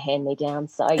 everything was a hand-me-down.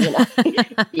 So, you know,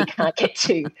 you can't get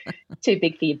too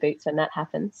big for your boots when that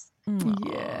happens.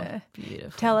 Yeah.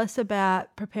 Beautiful. Tell us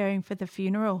about preparing for the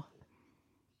funeral.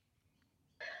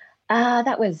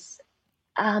 That was,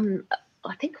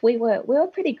 I think we were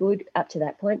pretty good up to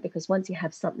that point, because once you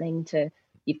have something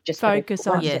you've just gotta Focus put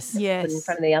one on. Yes. step Yes. in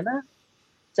front of the other.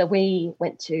 So we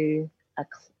went to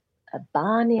a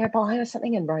bar nearby or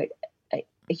something and wrote a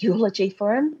eulogy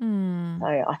for him. So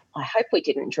I hope we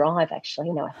didn't drive,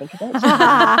 actually, now I think of it.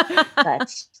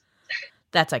 but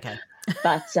That's okay.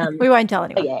 We won't tell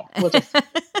anyone. yeah, we'll just.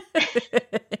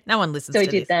 No one listens So we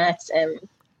to did this. that.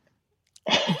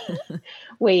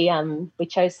 We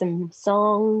chose some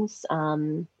songs.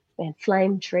 We had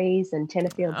Flame Trees and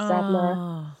Tenterfield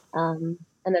Sadler, and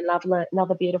then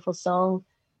another beautiful song.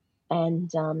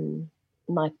 And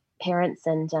my parents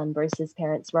and Bruce's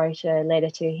parents wrote a letter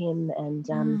to him, and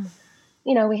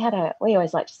you know, we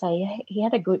always like to say he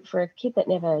had for a kid that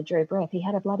never drew breath, he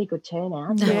had a bloody good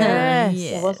turnout. Yes.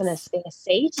 There wasn't a spare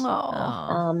seat.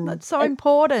 Oh, that's so and-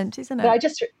 important, isn't it? But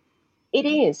it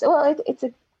is. Well, it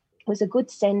was a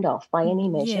good send off by any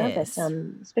measure, Yes. but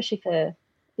especially for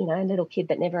a little kid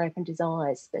that never opened his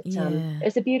eyes. But Yeah. it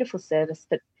was a beautiful service.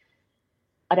 But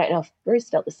I don't know if Bruce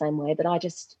felt the same way, but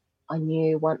I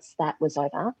knew once that was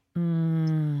over,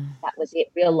 that was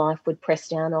it. Real life would press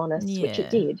down on us, which Yeah. it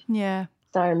did. Yeah.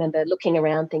 So I remember looking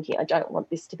around thinking, I don't want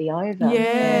this to be over.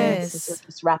 Yes. Because we're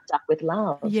just wrapped up with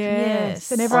love.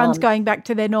 Yes. And Yes. everyone's going back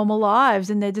to their normal lives,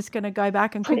 and they're just going to go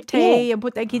back and cook tea and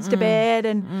put their kids to bed.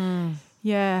 And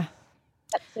yeah.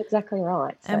 That's exactly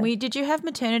right. So And did you have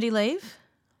maternity leave?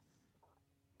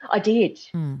 I did.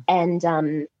 And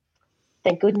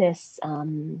thank goodness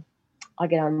I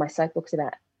get on my soapbox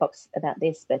about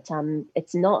this, but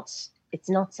it's not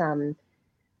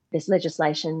there's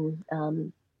legislation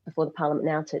before the Parliament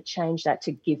now to change that,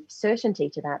 to give certainty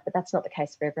to that, but that's not the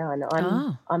case for everyone.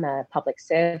 I'm a public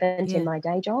servant in my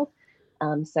day job,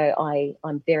 so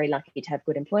I'm very lucky to have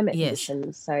good employment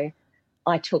conditions. So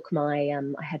I took I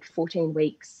had 14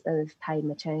 weeks of paid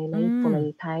maternity leave,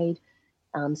 fully paid.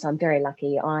 So I'm very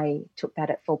lucky. I took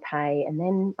that at full pay, and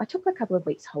then I took a couple of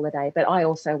weeks holiday, but I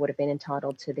also would have been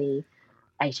entitled to the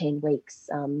 18 weeks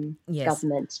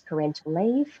government parental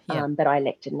leave, but I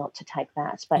elected not to take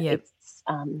that. But it's,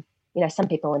 some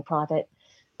people in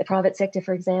the private sector,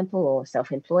 for example, or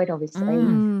self-employed, obviously,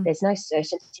 there's no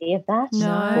certainty of that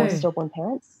for stillborn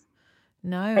parents.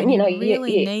 No, and you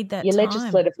really need that you're time.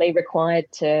 legislatively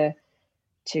required to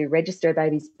register a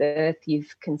baby's birth.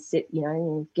 You've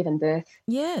given birth.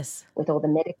 Yes. With all the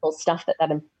medical stuff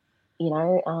that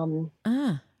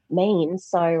means.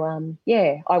 So,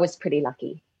 I was pretty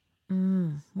lucky.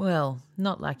 Well,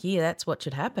 not lucky. That's what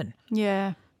should happen.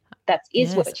 Yeah. That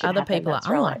is what should Other happen. people That's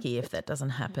are right. unlucky if that doesn't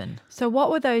happen. So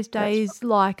what were those days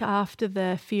like after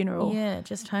the funeral? Yeah,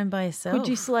 just home by yourself. Could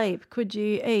you sleep? Could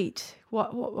you eat?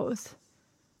 What was?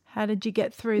 How did you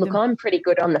get through Look, them? I'm pretty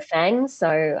good on the fangs, so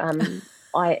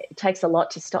it takes a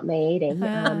lot to stop me eating.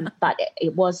 But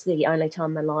it was the only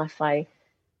time in my life I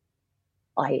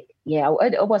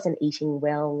wasn't eating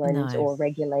well or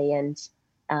regularly, and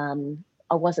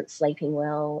I wasn't sleeping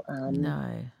well.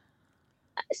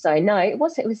 So no, it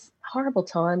was horrible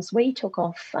times. We took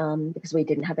off because we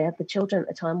didn't have the children at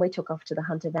the time. We took off to the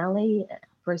Hunter Valley,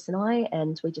 Bruce and I,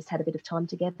 and we just had a bit of time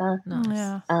together. Nice.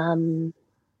 Yeah.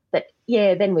 But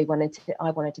then I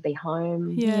wanted to be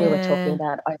home. Yeah. We were talking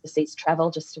about overseas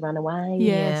travel just to run away.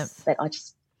 Yes. But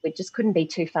we just couldn't be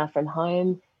too far from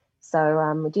home.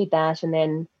 So we did that. And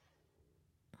then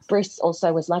Bruce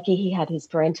also was lucky. He had his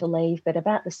parental leave, but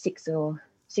about the 6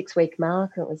 week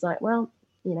mark, it was like, well,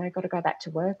 got to go back to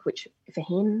work, which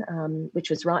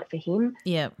was right for him.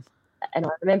 Yeah. And I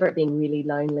remember it being really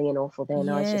lonely and awful then.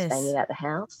 I was just banging out the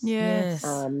house. Yes.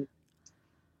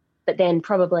 But then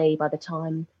probably by the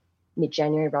time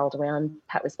mid-January rolled around,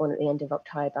 Pat was born at the end of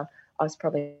October, I was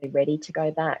probably ready to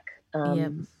go back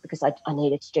because I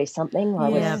needed to do something.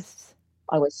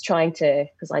 I was trying to,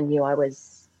 because I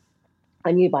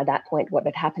knew by that point what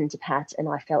had happened to Pat, and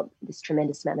I felt this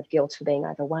tremendous amount of guilt for being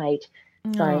overweight.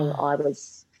 So I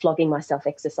was flogging myself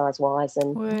exercise-wise,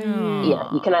 and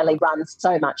you can only run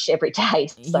so much every day.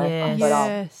 So I thought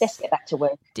I'll best get back to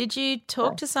work. Did you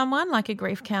talk to someone like a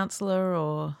grief counsellor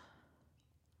or?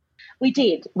 We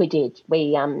did.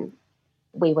 We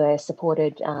were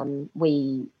supported.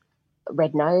 We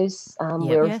Red Nose.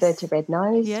 We were referred to Red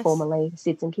Nose, formerly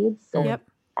Sids and Kids.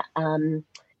 And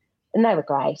they were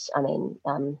great. I mean,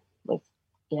 we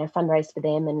fundraise for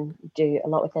them and do a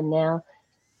lot with them now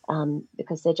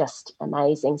because they're just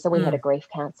amazing. So we had a grief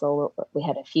counsel. We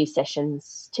had a few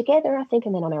sessions together, I think,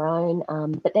 and then on our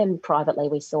own. But then privately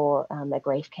we saw a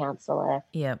grief counsellor.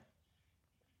 Yeah.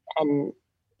 And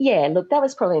look, that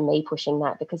was probably me pushing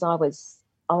that because I was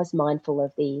mindful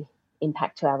of the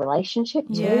impact to our relationship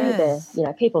too. Yes.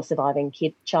 The people surviving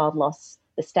child loss,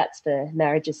 the stats for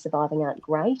marriages surviving aren't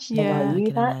great. Yeah, and I knew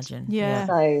can that. imagine. Yeah.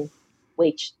 So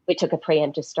we took a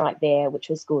preemptive strike there, which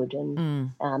was good.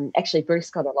 And actually Bruce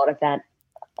got a lot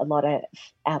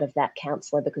out of that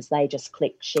counsellor because they just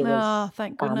clicked. She was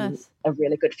thank goodness. A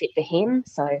really good fit for him.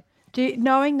 So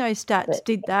knowing those stats,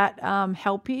 did that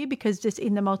help you? Because just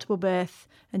in the multiple birth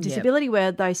and disability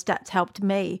world, those stats helped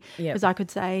me because I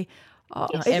could say,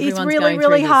 it's Everyone's really, going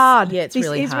really through this. hard. Yeah, it's this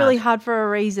really is hard. really hard for a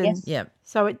reason. Yes. Yep.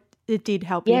 So it did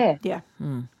help you. Yeah.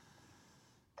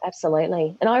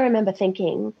 Absolutely. And I remember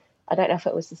thinking, I don't know if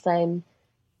it was the same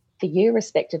for you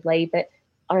respectively, but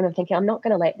I remember thinking, I'm not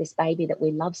going to let this baby that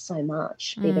we love so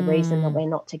much be the reason that we're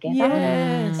not together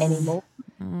anymore.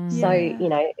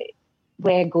 So,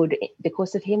 we're good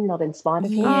because of him, not in spite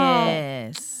of him.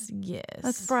 Yes.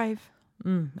 That's brave.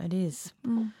 It is.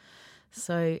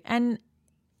 So, and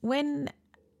when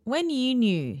you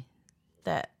knew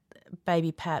that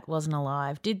baby Pat wasn't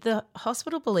alive, did the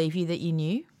hospital believe you that you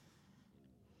knew?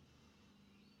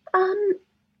 I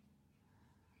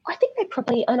think they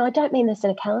probably, and I don't mean this in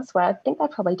a callous way, I think they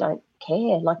probably don't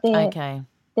care. Like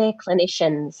they're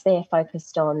clinicians, they're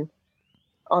focused on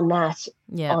that,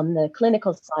 on the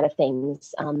clinical side of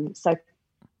things.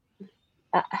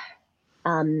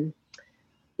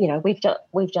 You know, we've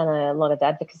done a lot of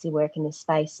advocacy work in this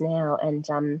space now, and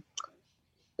I'm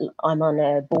on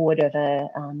a board of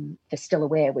for Still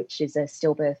Aware, which is a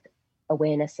stillbirth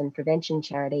awareness and prevention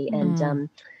charity. And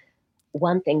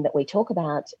one thing that we talk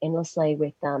about endlessly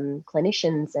with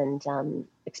clinicians and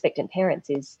expectant parents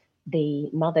is the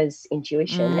mother's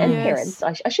intuition and parents.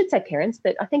 I should say parents,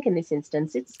 but I think in this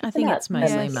instance I think it's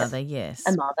mostly mother. Yes,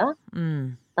 a mother.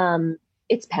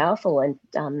 It's powerful, and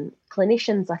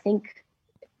clinicians, I think,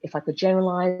 if I could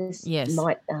generalise,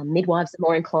 midwives are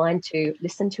more inclined to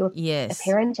listen to a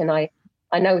parent. And I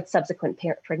know with subsequent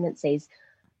pregnancies,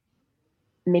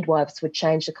 midwives would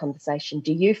change the conversation.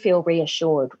 Do you feel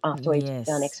reassured after we've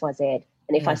done X, Y, Z?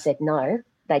 And if I said no,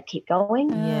 they'd keep going.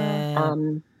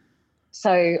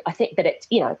 So I think that it,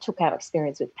 took our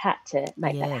experience with Pat to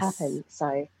make that happen.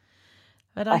 So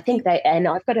but I think and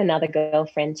I've got another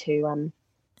girlfriend who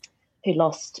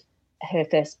lost her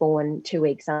firstborn 2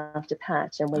 weeks after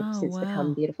Pat, and we've since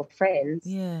become beautiful friends.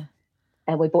 Yeah.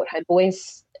 And we brought her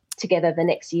boys together the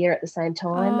next year at the same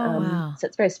time. So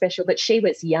it's very special. But she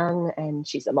was young, and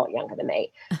she's a lot younger than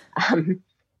me.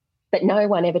 But no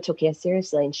one ever took her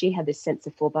seriously, and she had this sense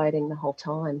of foreboding the whole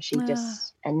time.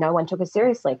 And no one took her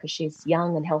seriously because she's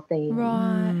young and healthy.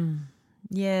 Right.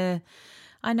 Yeah.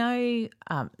 I know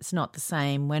it's not the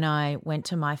same. When I went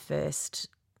to my first,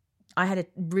 I had a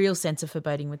real sense of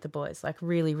foreboding with the boys, like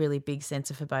really, really big sense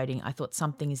of foreboding. I thought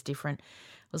something is different.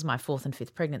 It was my fourth and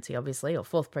fifth pregnancy, obviously, or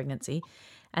fourth pregnancy.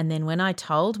 And then when I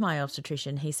told my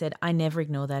obstetrician, he said, I never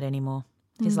ignore that anymore.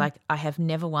 He's like, I have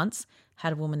never once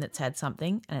had a woman that's had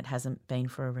something and it hasn't been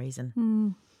for a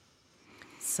reason.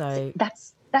 So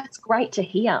that's great to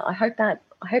hear. I hope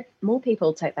more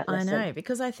people take that lesson. I know,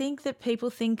 because I think that people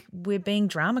think we're being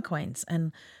drama queens,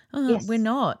 and we're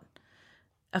not.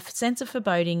 A sense of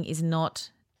foreboding is not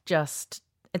just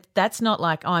that's not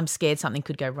like, I'm scared something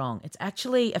could go wrong. It's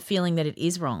actually a feeling that it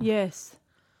is wrong. Yes,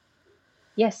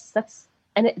 that's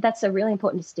a really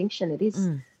important distinction. It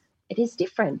is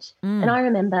different. And I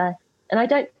remember, and I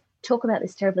don't talk about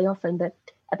this terribly often, but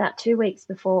about 2 weeks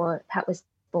before Pat was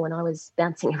born, I was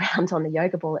bouncing around on the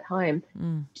yoga ball at home,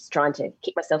 just trying to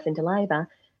kick myself into labour.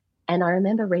 And I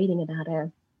remember reading about a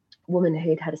woman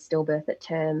who'd had a stillbirth at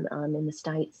term in the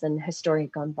States, and her story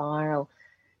had gone viral.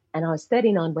 And I was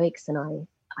 39 weeks, and I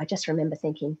just remember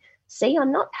thinking, see,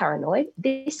 I'm not paranoid.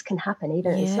 This can happen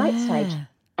even at this late stage.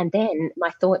 And then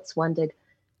my thoughts wandered.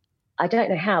 I don't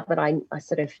know how, but I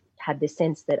sort of had this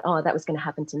sense that, that was going to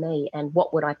happen to me, and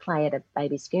what would I play at a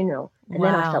baby's funeral? And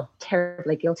then I felt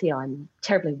terribly guilty. I'm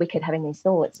terribly wicked having these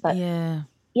thoughts. But, I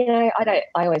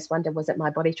always wonder, was it my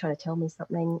body trying to tell me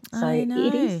something? So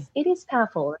it is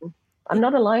powerful. And I'm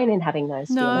not alone in having those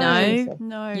feelings.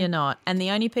 No, you're not. And the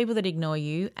only people that ignore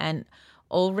you, and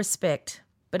all respect,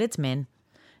 but it's men,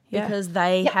 because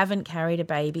they haven't carried a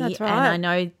baby. That's right. And I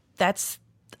know that's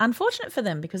unfortunate for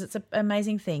them, because it's an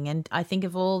amazing thing. And I think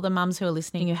of all the mums who are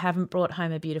listening who haven't brought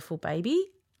home a beautiful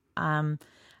baby,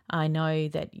 I know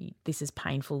that this is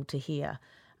painful to hear.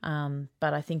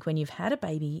 But I think when you've had a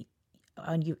baby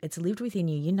and it's lived within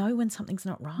you, you know when something's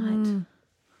not right.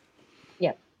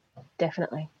 Yeah,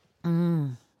 definitely.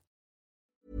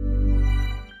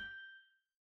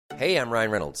 Hey, I'm Ryan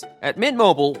Reynolds. At Mint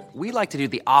Mobile, we like to do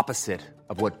the opposite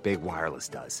of what Big Wireless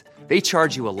does. They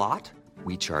charge you a lot.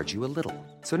 We charge you a little.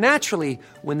 So naturally,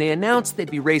 when they announced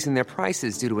they'd be raising their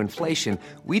prices due to inflation,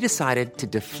 we decided to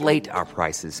deflate our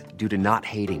prices due to not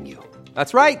hating you.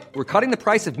 That's right. We're cutting the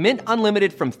price of Mint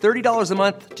Unlimited from $30 a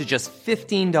month to just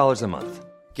 $15 a month.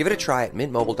 Give it a try at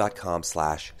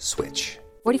mintmobile.com/switch.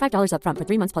 $45 up front for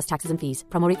 3 months plus taxes and fees.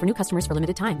 Promo rate for new customers for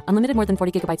limited time. Unlimited more than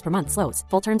 40 gigabytes per month. Slows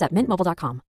full terms at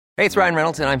mintmobile.com. Hey, it's Ryan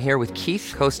Reynolds, and I'm here with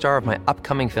Keith, co-star of my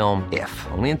upcoming film, If,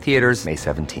 only in theaters May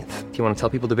 17th. Do you want to tell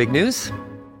people the big news?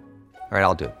 All right,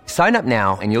 I'll do it. Sign up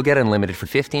now and you'll get unlimited for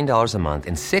 $15 a month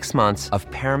and 6 months of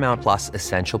Paramount Plus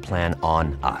Essential Plan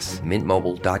on us.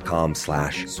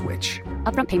 mintmobile.com/switch.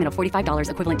 Upfront payment of $45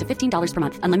 equivalent to $15 per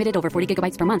month. Unlimited over 40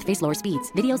 gigabytes per month. Face lower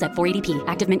speeds. Videos at 480p.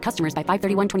 Active Mint customers by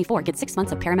 531.24 get 6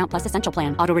 months of Paramount Plus Essential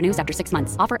Plan. Auto renews after 6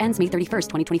 months. Offer ends May 31st,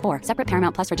 2024. Separate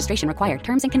Paramount Plus registration required.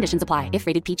 Terms and conditions apply if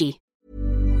rated PG.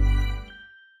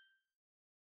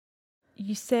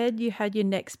 You said you had your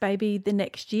next baby the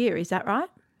next year. Is that right?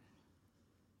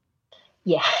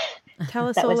 Yeah. Tell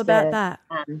us all about that.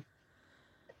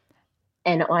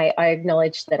 And I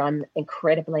acknowledge that I'm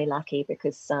incredibly lucky,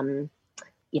 because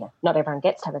not everyone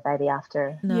gets to have a baby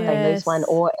after No. they Yes. lose one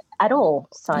or at all.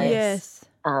 So, Yes.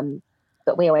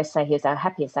 but we always say he was our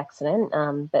happiest accident.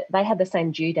 But they had the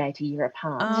same due date a year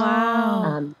apart.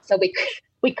 Wow. So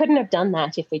we couldn't have done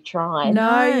that if we tried.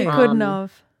 No, you couldn't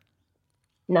have.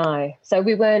 No. So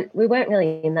we weren't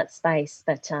really in that space.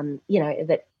 But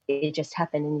that it just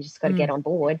happened, and you just got to get on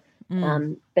board.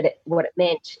 But what it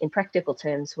meant in practical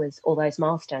terms was all those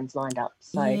milestones lined up.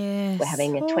 So Yes. we're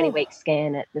having a 20-week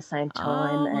scan at the same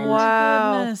time. Oh, And my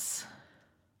Wow. goodness.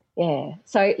 yeah.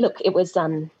 So look, it was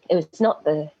not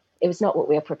what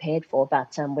we were prepared for,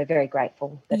 but we're very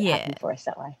grateful that it Yeah. happened for us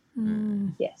that way.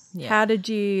 Yes. Yeah. How did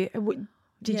you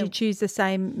you choose the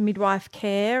same midwife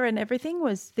care and everything?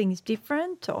 Was things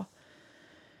different or?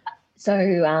 So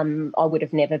I would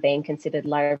have never been considered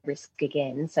low risk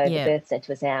again. So Yeah. the birth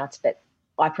centre was out, but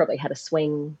I probably had a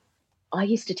swing. I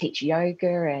used to teach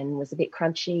yoga and was a bit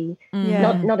crunchy,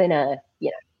 Yeah. not in a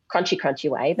crunchy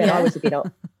way, but I was a bit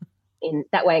in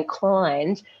that way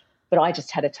inclined. But I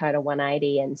just had a total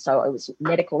 180, and so it was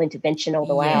medical intervention all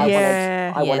the way.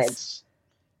 Yeah. I wanted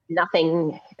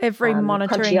nothing. Every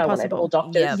monitoring crunchy. I wanted possible. all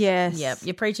doctors. Yep. Yes. Yep.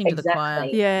 You're preaching to the choir.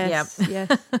 Exactly. Yes.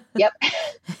 Yes. Yep.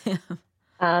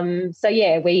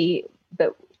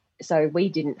 So we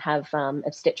didn't have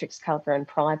obstetrics cover in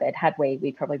private. Had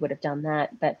we probably would have done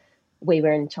that. But we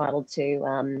were entitled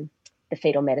to the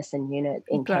fetal medicine unit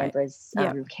in Great. Canberra's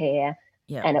Yep. care,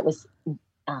 Yep. and it was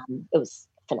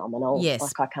phenomenal. Yes.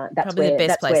 Like I can't. That's Probably the where best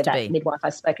that's place where to that be. midwife I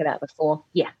spoke about before.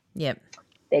 Yeah, Yep.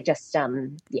 they're just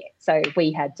So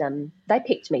we had they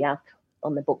picked me up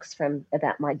on the books from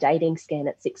about my dating scan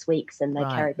at 6 weeks, and they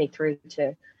Right. carried me through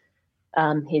to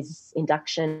his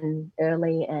induction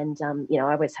early, and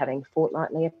I was having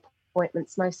fortnightly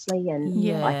appointments mostly, and I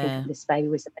Yeah. think this baby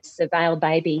was the best surveilled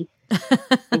baby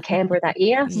in Canberra that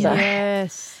year. So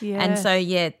Yes. Yes. And so,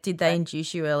 did they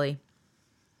induce you early?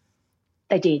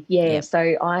 they did, yeah. Yep.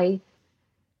 So I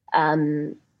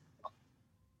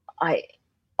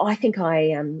think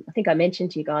I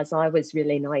mentioned to you guys I was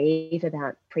really naive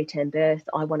about preterm birth.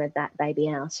 I wanted that baby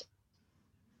out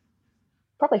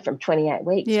probably from 28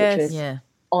 weeks, Yes. which was Yeah.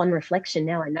 on reflection.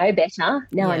 Now I know better.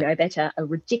 I know better. A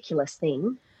ridiculous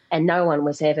thing, and no one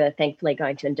was ever, thankfully,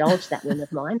 going to indulge that whim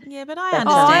of mine. Yeah, but I That's-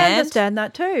 understand. I understand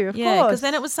that too. Of Yeah, course. because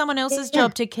then it was someone else's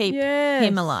job to keep Yes.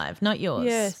 him alive, not yours.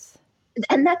 Yes.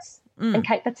 And and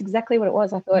Kate, that's exactly what it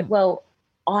was. I thought, well,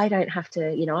 I don't have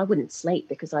to. I wouldn't sleep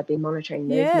because I'd been monitoring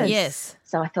movements. Yes.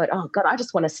 So I thought, oh God, I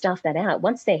just want to stuff that out.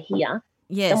 Once they're here,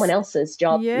 Yes. someone else's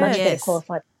job, Yes. much better Yes.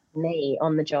 qualified than me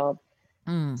on the job.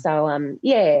 Mm. So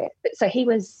so he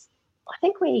was. I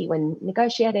think we were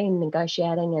negotiating,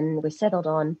 and we settled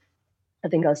on. I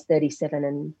think I was 37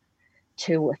 and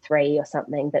 2 or 3 or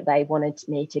something. But they wanted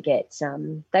me to get.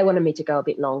 They wanted me to go a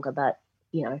bit longer, but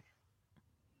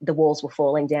the walls were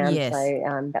falling down. Yes.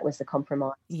 So that was the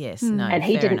compromise. Yes. Mm. No. And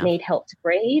he fair didn't enough. need help to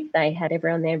breathe. They had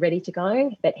everyone there ready to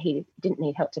go, but he didn't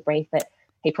need help to breathe. But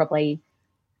he probably,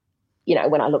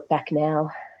 when I look back now,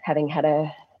 having had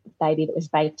a baby that was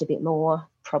baked a bit more,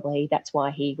 probably that's why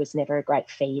he was never a great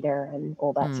feeder and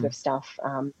all that sort of stuff.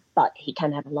 But he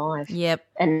can have a life. Yep.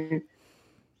 And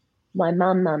my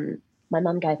mum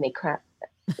gave me crap.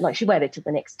 Like, she waited till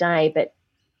the next day, but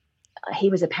he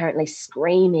was apparently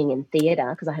screaming in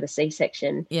theatre because I had a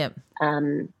C-section. Yep.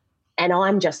 And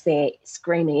I'm just there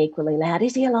screaming equally loud,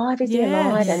 is he alive? Is he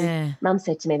alive? Yeah. And Mum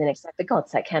said to me the next day, for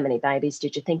God's sake, how many babies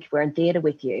did you think were in theatre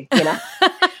with you?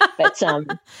 But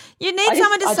You need I just-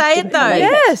 someone to I just say it didn't though. believe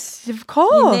it. Yes, of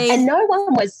course. need- and no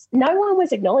one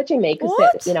was acknowledging me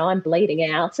What? because I'm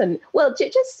bleeding out, and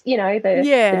just the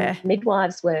Yeah.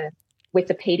 midwives were with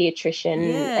the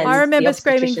paediatrician. Yeah. And I remember the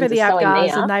screaming for obstetricians the are sewing me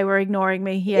Apgars up. and they were ignoring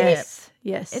me. Yes.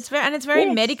 Yes. It's very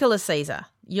Yes. medical, Caesar.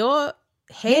 Your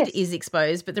head Yes. is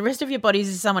exposed, but the rest of your body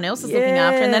is someone else is looking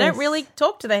after, and they don't Yes. really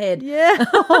talk to the head. Yeah.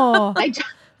 Oh. They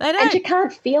They and you don't.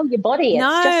 can't feel your body. It's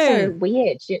just No. so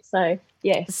weird. So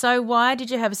yes. So why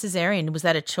did you have a cesarean? Was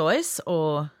that a choice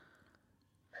or?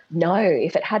 No,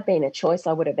 if it had been a choice,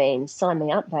 I would have been sign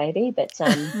me up, baby. But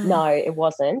no, it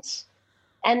wasn't.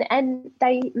 And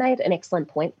they made an excellent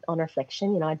point on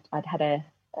reflection. I'd had a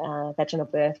vaginal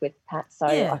birth with Pat,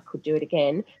 so Yeah. I could do it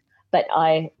again. But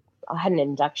I had an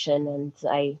induction, and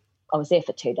I was there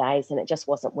for 2 days, and it just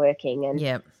wasn't working. And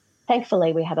Yep.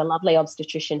 thankfully, we had a lovely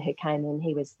obstetrician who came in.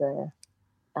 He was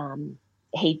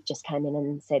he just came in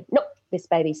and said, nope, this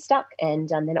baby's stuck, and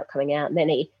they're not coming out. And then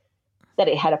he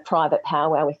had a private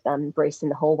powwow with Bruce in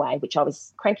the hallway, which I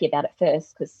was cranky about at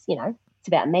first because, it's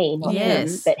about me, not him.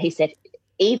 Yes. But he said,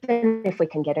 even if we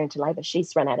can get her into labour,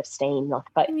 she's run out of steam.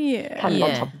 But Yeah. coming on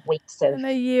Yeah. top of weeks of, And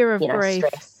a year of grief.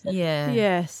 stress. Yeah.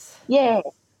 Yes. Yeah.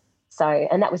 So,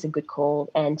 and that was a good call.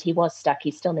 And he was stuck.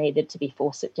 He still needed to be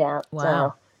forceps out,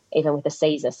 Wow. even with a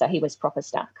Caesar. So he was proper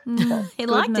stuck. So, He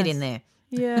liked it in there.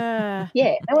 Yeah.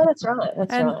 yeah, well, that's right.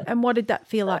 That's right. And what did that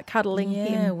feel like, cuddling Yeah,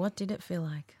 him? what did it feel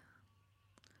like?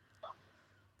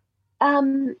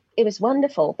 It was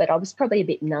wonderful, but I was probably a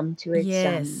bit numb to it.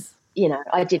 Yes.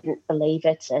 I didn't believe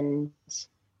it, and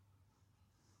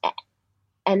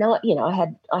I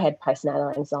had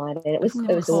postnatal anxiety. And it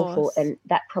was awful, and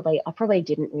that I probably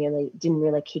didn't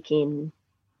really kick in.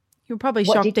 You were probably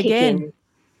What shocked did kick again.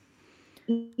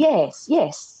 in?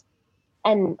 Yes,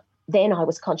 and then I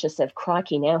was conscious of,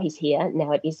 crikey, now he's here.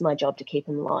 Now it is my job to keep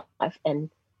him alive, and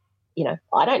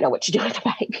I don't know what to do with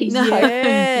the baby. No. So-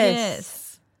 Yes.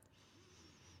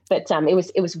 But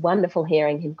it was wonderful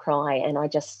hearing him cry, and I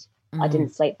didn't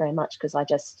sleep very much because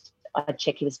I'd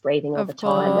check he was breathing all Of the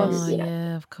time, course. and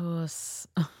Yeah, of course.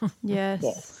 Yes.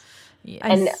 yes. Yes.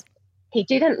 And he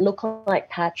didn't look like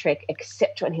Patrick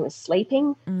except when he was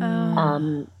sleeping,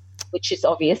 which is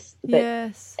obvious. But,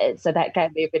 Yes. so that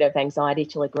gave me a bit of anxiety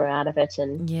till he grew out of it,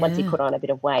 and once he Yeah. put on a bit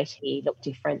of weight, he looked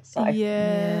different. So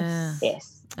Yes.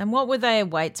 yes. And what were their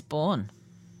weights born?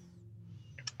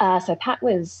 So Pat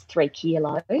was 3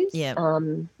 kilos, Yeah.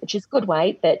 which is good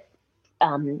weight, but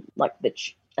like the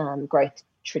growth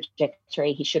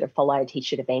trajectory he should have followed, he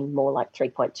should have been more like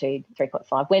 3.2,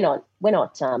 3.5. We're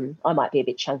not. I might be a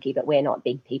bit chunky, but we're not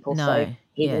big people. No,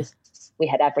 So we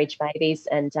had average babies,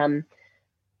 and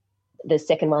the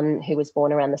second one, who was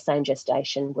born around the same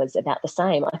gestation, was about the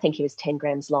same. I think he was 10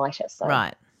 grams lighter. So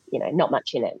Right. not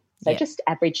much in it. So Yeah. just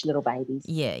average little babies.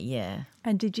 Yeah, yeah.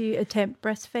 And did you attempt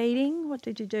breastfeeding? What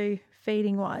did you do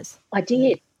feeding-wise? I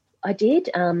did.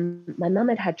 My mum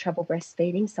had trouble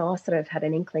breastfeeding, so I sort of had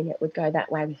an inkling it would go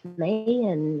that way with me,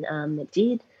 and it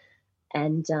did.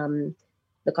 And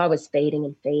look, I was feeding,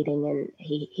 and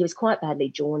he was quite badly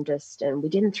jaundiced, and we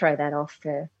didn't throw that off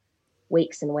for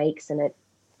weeks and weeks. And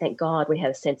thank God we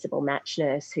had a sensible match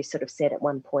nurse who sort of said at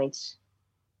one point,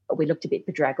 we looked a bit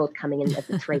bedraggled coming in at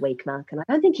the 3-week mark, and I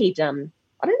don't think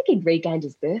he'd regained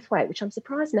his birth weight, which I'm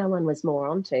surprised no one was more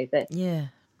onto. But Yeah.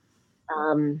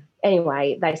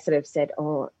 Anyway, they sort of said,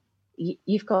 "Oh,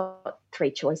 you've got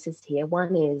 3 choices here.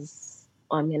 One is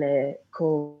I'm going to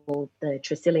call the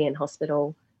Tresillian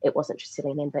Hospital. It wasn't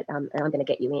Tresillian then, but and I'm going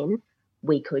to get you in.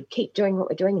 We could keep doing what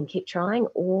we're doing and keep trying,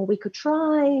 or we could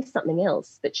try something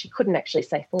else." But she couldn't actually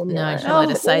say formula. No, she'll let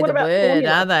us say what the about word,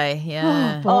 formula? are they?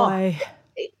 Yeah. Oh, boy.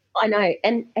 I know.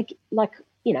 And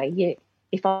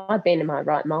if I'd been in my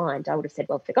right mind, I would have said,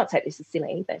 well, for God's sake, this is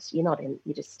silly, but you're not in,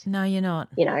 you just, No, you're not.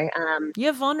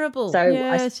 You're vulnerable. so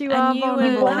Yes, you are and you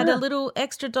vulnerable. had a little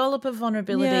extra dollop of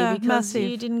vulnerability Yeah, because massive.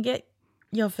 you didn't get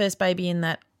your first baby in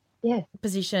that yeah.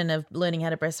 position of learning how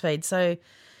to breastfeed. So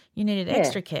you needed Yeah.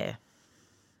 extra care.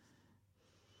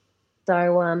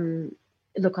 So,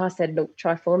 look, I said, look,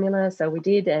 try formula. So we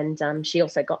did. And she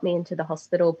also got me into the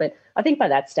hospital. But I think by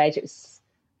that stage it was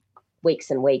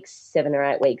weeks and weeks, 7 or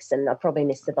 8 weeks, and I probably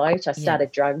missed the boat. I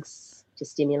started drugs to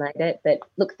stimulate it. But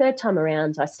look, third time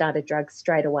around, I started drugs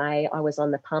straight away. I was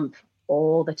on the pump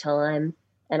all the time.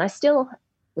 And I still,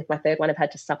 with my third one, I've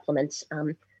had to supplement,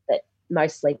 but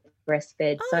mostly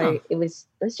breastfed. So it was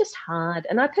just hard.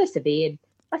 And I persevered.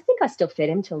 I think I still fed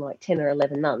him till like 10 or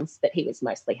 11 months, but he was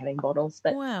mostly having bottles.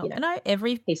 But Wow. you know, I know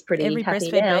every he's pretty happy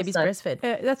breastfed now, baby's so- breastfed.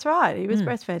 That's right. He was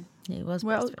breastfed. He was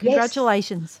Well, breastfed.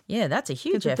 congratulations. Yeah, that's a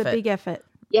huge 'Cause it's effort. a big effort.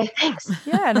 Yeah, thanks.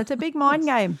 Yeah, and it's a big mind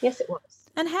game. Yes, it was.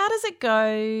 And how does it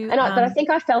go? But I think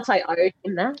I felt I owed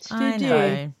him that. I Did you?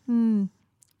 know. Hmm.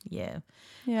 Yeah.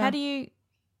 Yeah. How do you,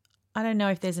 I don't know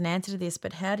if there's an answer to this,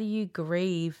 but how do you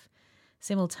grieve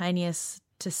simultaneous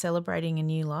to celebrating a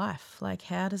new life? Like,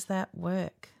 how does that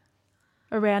work?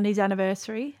 Around his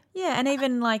anniversary? Yeah, and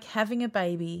even like having a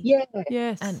baby. Yeah,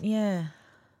 Yes. And yeah.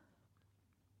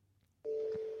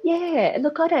 yeah.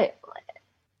 Look, I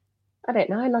don't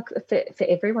know. Like for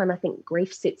everyone, I think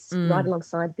grief sits right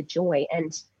alongside the joy,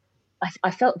 and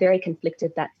I felt very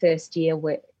conflicted that first year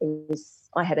where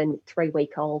I had a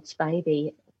 3-week-old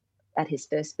baby at his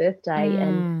first birthday,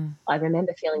 and I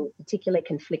remember feeling particularly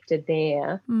conflicted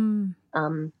there. Mm.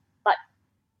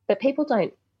 But people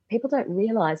don't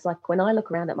realise, like when I look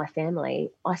around at my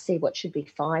family, I see what should be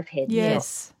 5 heads.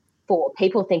 Yes. 4.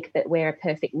 People think that we're a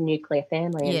perfect nuclear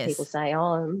family, and Yes. people say,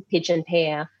 oh, pigeon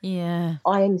pair. Yeah.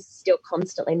 I am still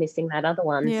constantly missing that other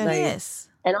one. Yes. So, Yes.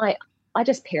 and I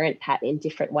just parent Pat in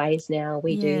different ways now.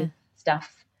 We Yeah. do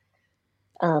stuff,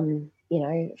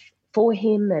 for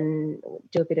him, and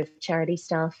do a bit of charity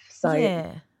stuff. So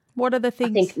yeah. What are the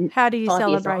things? think How do you 5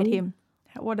 years celebrate on- him?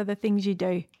 What are the things you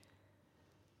do?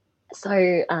 So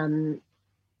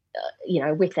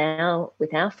with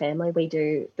our family, we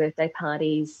do birthday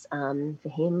parties for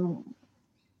him.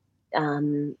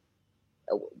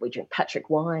 We drink Patrick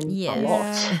wine a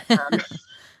lot.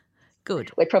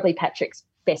 Good. We're probably Patrick's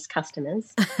best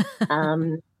customers.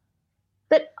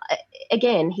 But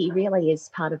again, he really is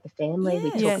part of the family.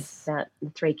 We talk about the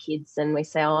 3 kids and we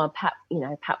say, oh, Pat,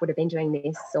 Pat would have been doing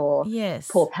this, or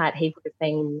poor Pat, he would have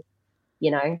been,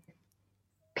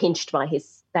 pinched by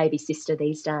his baby sister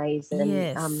these days.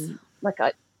 And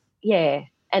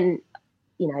and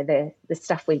the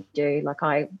stuff we do, like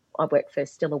I work for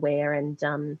Still Aware, and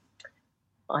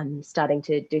I'm starting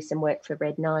to do some work for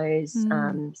Red Nose.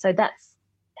 So that's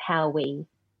how we,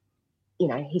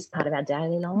 he's part of our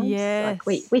daily lives. Yes. Like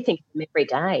we think of him every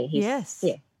day. Yes.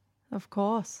 Yeah. Of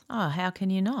course. Oh, how can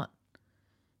you not?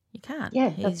 You can't.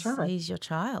 Yeah, that's right. He's your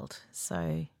child.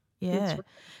 So, yeah. Right.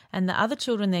 And the other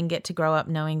children then get to grow up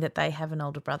knowing that they have an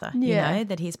older brother,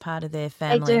 that he's part of their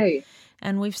family. They do.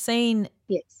 And we've seen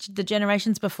the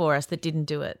generations before us that didn't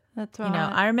do it. That's right.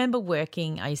 I remember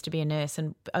I used to be a nurse,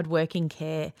 and I'd work in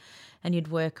care, and you'd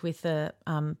work with a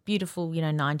beautiful,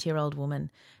 90-year-old woman,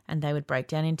 and they would break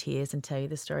down in tears and tell you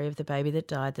the story of the baby that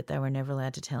died that they were never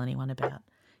allowed to tell anyone about.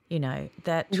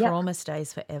 That trauma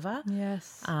stays forever.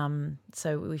 Yes.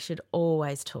 So we should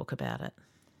always talk about it.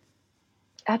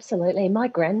 Absolutely. My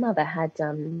grandmother had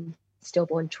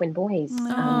stillborn twin boys,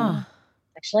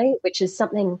 actually, which is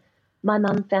something my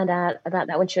mum found out about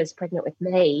that when she was pregnant with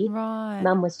me. Right.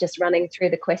 Mum was just running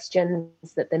through the questions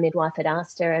that the midwife had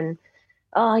asked her, and,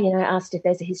 asked if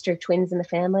there's a history of twins in the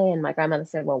family. And my grandmother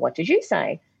said, well, what did you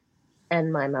say?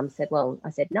 And my mum said, well, I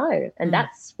said no. And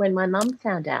that's when my mum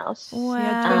found out. Wow. She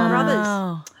had twin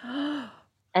brothers.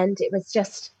 And it was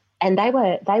just, and they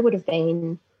would have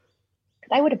been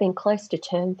close to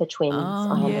term for twins,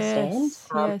 I understand.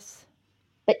 Yes.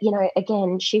 But,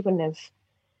 again, she wouldn't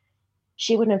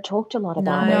have talked a lot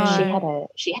about it.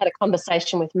 She had a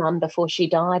conversation with Mum before she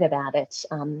died about it.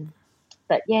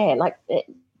 But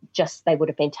they would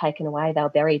have been taken away. They were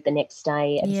buried the next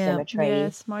day at a cemetery.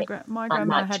 Yes, my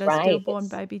grandma had a stillborn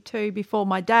baby too before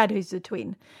my dad, who's a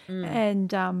twin,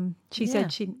 and she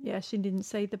said she didn't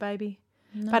see the baby.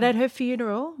 No. But at her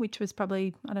funeral, which was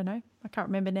probably, I don't know, I can't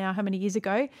remember now how many years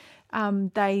ago,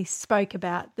 they spoke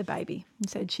about the baby and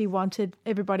said she wanted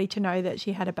everybody to know that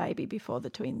she had a baby before the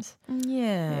twins.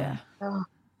 Yeah. Oh.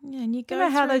 Yeah, and you don't know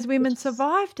how those women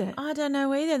survived it. I don't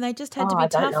know either. They just had to be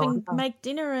tough and make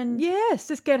dinner and... Yes,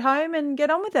 just get home and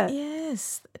get on with it.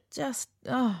 Yes, just...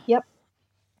 Yep.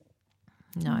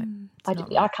 No.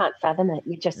 I can't fathom it.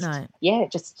 You just... No. Yeah,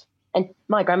 just... And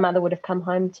my grandmother would have come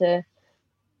home to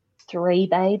 3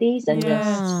 babies and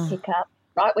just pick up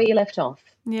right where you left off.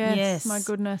 Yes, my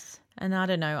goodness. And I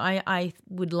don't know, I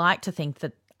would like to think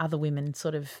that other women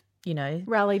sort of,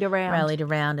 rallied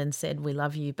around and said, we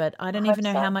love you. But I don't even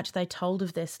know how much they told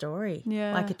of their story.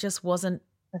 Yeah. Like it just wasn't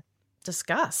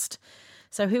discussed.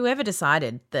 So whoever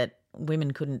decided that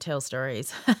women couldn't tell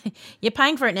stories, you're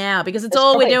paying for it now because it's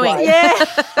all we're doing. Right. Yeah.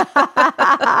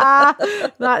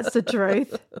 That's the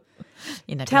truth.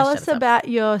 Tell us about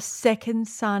your second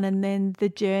son and then the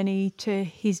journey to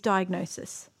his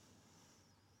diagnosis.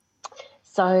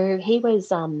 So he was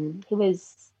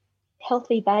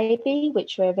healthy baby,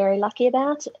 which we're very lucky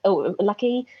about.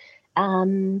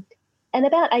 And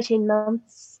about 18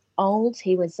 months old,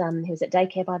 he was at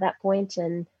daycare by that point,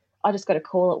 and I just got a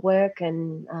call at work,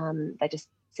 and they just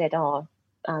said,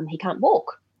 he can't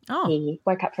walk. Oh. He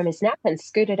woke up from his nap and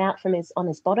scooted out on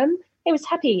his bottom. He was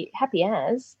happy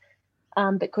as,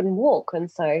 but couldn't walk, and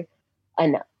so,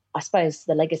 and I suppose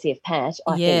the legacy of Pat,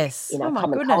 I think,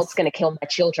 common cold's going to kill my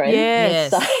children. Yes.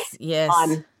 So yes.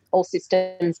 All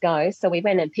systems go. So we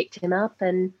went and picked him up,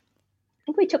 and I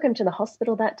think we took him to the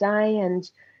hospital that day,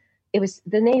 and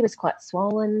the knee was quite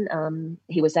swollen.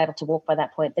 He was able to walk by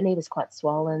that point. The knee was quite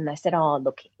swollen. They said, I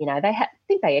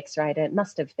think they x-rayed it.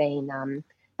 Must have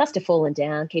fallen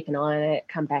down. Keep an eye on it.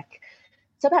 Come back.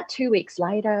 So about 2 weeks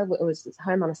later, it was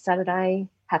home on a Saturday,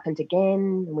 happened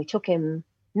again, and we took him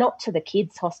not to the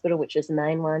kids' hospital, which is the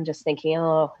main one, just thinking,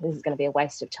 this is going to be a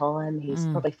waste of time. He's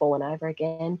probably fallen over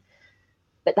again.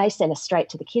 But they sent us straight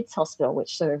to the kids' hospital,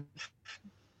 which sort of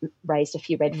raised a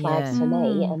few red flags for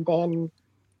me. And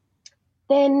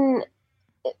then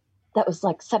that was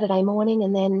like Saturday morning,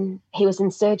 and then he was in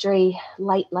surgery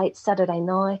late Saturday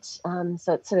night.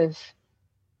 So it's sort of,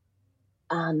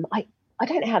 I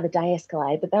don't know how the day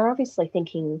escalated, but they're obviously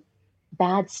thinking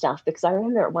bad stuff, because I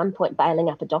remember at one point bailing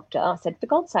up a doctor. I said, for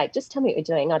God's sake, just tell me what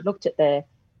you're doing.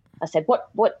 I said,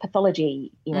 what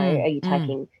pathology, are you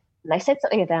taking? And they said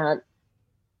something about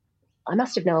I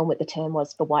must have known what the term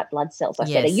was for white blood cells. I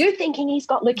said, Yes. "Are you thinking he's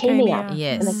got leukemia?" Leukemia.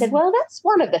 Yes. And they said, "Well, that's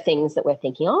one of the things that we're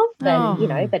thinking of,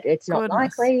 and but it's not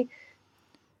goodness. likely."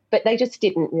 But they just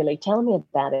didn't really tell me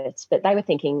about it. But they were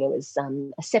thinking it was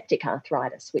a septic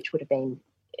arthritis, which would have been,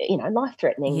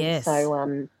 life-threatening. Yes.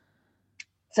 So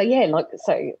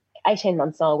 18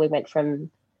 months old, we went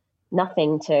from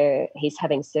nothing to he's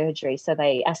having surgery. So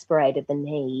they aspirated the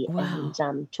knee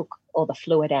and took all the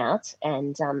fluid out.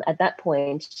 And at that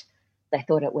point, they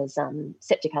thought it was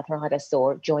septic arthritis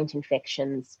or joint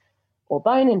infections or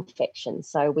bone infections.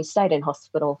 So we stayed in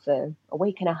hospital for a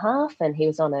week and a half, and he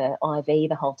was on an IV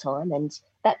the whole time. And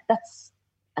that's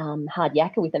hard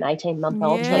yakka with an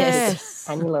 18-month-old Yes.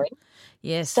 cannula in.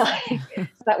 Yes. So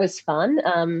that was fun.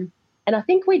 And I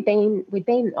think we'd been.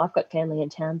 I've got family in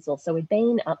Townsville, so we'd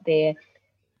been up there.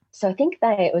 So I think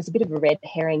it was a bit of a red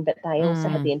herring, but they also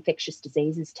had the infectious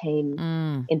diseases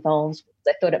team involved.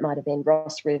 They thought it might have been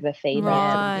Ross River fever,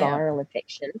 Right. sort of viral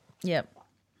infection. Yep.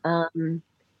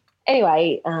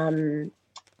 Anyway,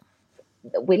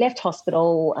 we left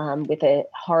hospital with a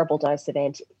horrible dose of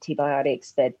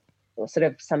antibiotics, but sort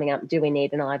of summing up, do we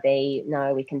need an IV?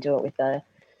 No, we can do it with the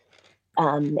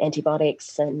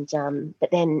antibiotics, and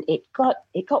but then it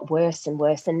got worse and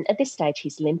worse, and at this stage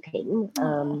he's limping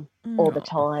all the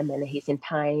time, and he's in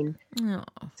pain.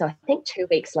 So I think 2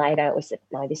 weeks later it was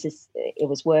it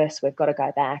was worse, we've got to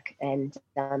go back. And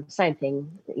same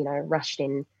thing, rushed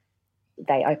in.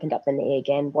 They opened up the knee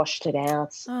again, washed it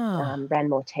out, ran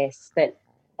more tests,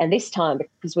 and this time,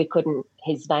 because we couldn't,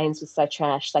 his veins were so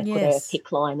trash, they put a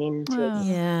PICC line into it.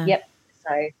 Yeah. Yep.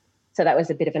 So that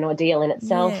was a bit of an ordeal in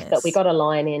itself, Yes. but we got a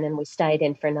line in and we stayed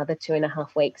in for another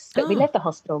 2.5 weeks. But we left the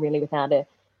hospital really without a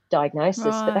diagnosis,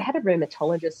 but they had a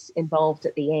rheumatologist involved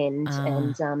at the end.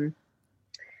 And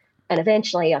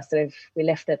eventually we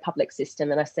left the public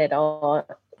system, and I said,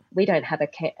 we don't have a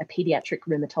paediatric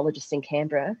rheumatologist in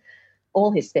Canberra. All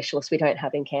his specialists we don't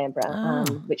have in Canberra,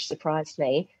 which surprised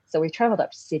me. So we travelled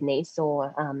up to Sydney,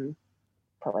 saw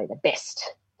probably the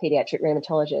best paediatric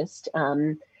rheumatologist,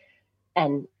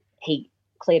 and he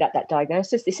cleared up that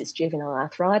diagnosis. This is juvenile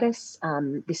arthritis.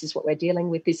 This is what we're dealing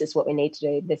with. This is what we need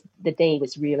to do. The knee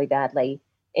was really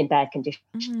in bad condition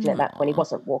at that point. He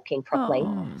wasn't walking properly.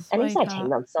 And he's 18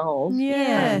 months old.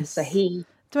 Yes. So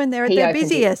when they're at their opened it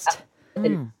busiest.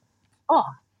 Oh,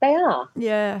 they are.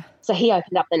 Yeah. So he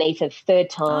opened up the knee for the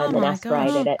third time and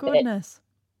aspirated it. Goodness.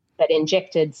 But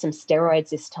injected some steroids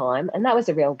this time, and that was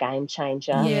a real game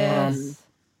changer. Yes.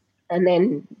 And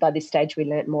then by this stage, we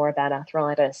learnt more about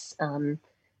arthritis.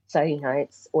 So,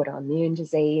 it's autoimmune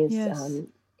disease. Yes.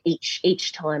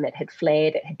 Each time it had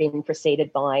flared, it had been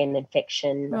preceded by an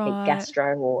infection, I think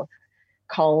gastro or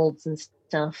colds and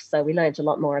stuff. So we learnt a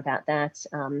lot more about that.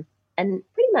 And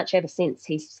pretty much ever since,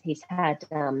 he's had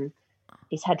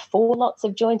 4 lots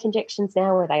of joint injections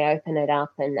now, where they open it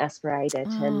up and aspirate it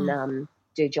and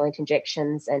do joint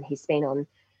injections. And he's been on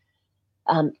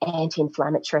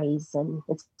anti-inflammatories, and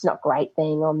it's not great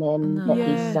being on them. But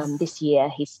he's this year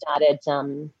he started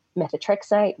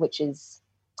methotrexate, which is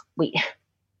we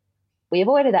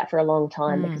avoided that for a long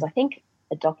time because I think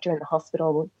a doctor in the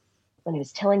hospital, when he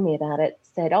was telling me about it,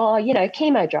 said,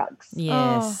 chemo drugs.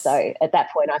 Yes. So at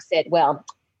that point I said, well,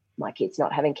 my kid's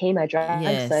not having chemo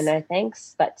drugs, so no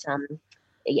thanks. But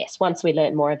yes, once we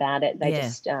learned more about it, they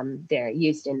just they're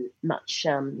used in much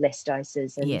less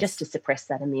doses and just to suppress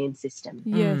that immune system.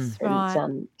 Yes, right.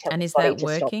 And tell And the is body that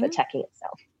to stop working? attacking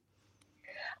itself.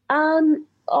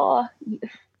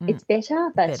 It's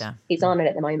better, but he's on it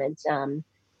at the moment.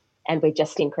 And we've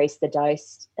just increased the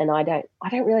dose, and I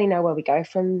don't really know where we go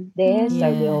from there.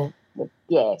 So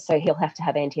so he'll have to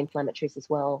have anti-inflammatories as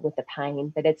well with the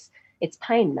pain, but it's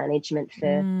pain management for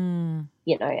a now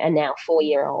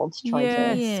 4-year-old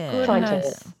trying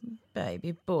to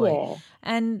baby boy. Yeah.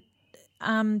 And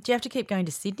do you have to keep going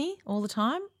to Sydney all the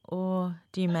time, or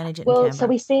do you manage it in Well, Canberra? so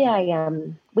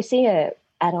we see a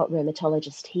adult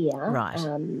rheumatologist here, Right.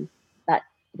 But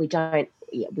we don't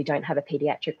have a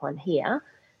paediatric one here.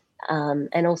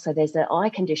 And also there's an eye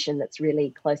condition that's really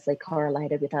closely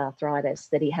correlated with arthritis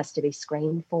that he has to be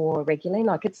screened for regularly.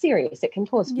 Like, it's serious. It can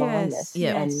cause blindness.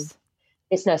 And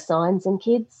there's no signs in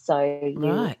kids, so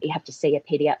you have to see a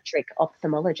paediatric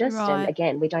ophthalmologist. Right. And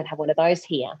again, we don't have one of those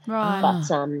here. Right. But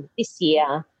this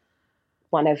year,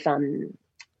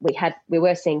 we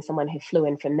were seeing someone who flew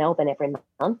in from Melbourne every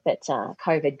month, but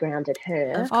COVID grounded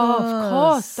her. Of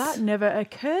course. That never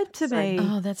occurred to me.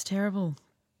 Oh, that's terrible.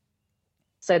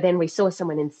 So then we saw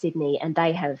someone in Sydney, and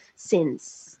they have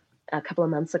since, a couple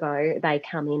of months ago, they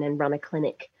come in and run a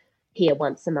clinic here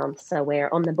once a month. So we're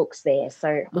on the books there.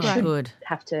 So we should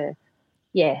have to,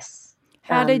 yes.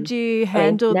 How did you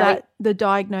handle now the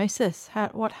diagnosis?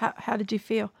 How did you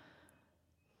feel?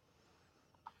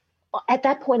 At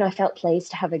that point, I felt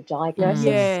pleased to have a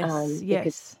diagnosis. Yes.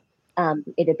 Because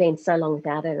it had been so long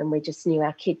without it, and we just knew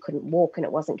our kid couldn't walk and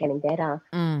it wasn't getting better.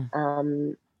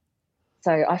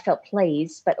 So I felt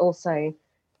pleased, but also,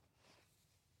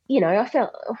 I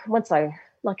felt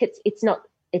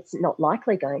it's not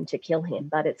likely going to kill him,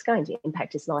 but it's going to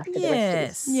impact his life for the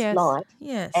rest of his life.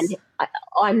 Yes. And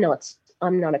I'm not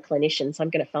a clinician, so I'm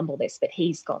going to fumble this, but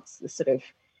he's got the sort of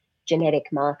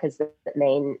genetic markers that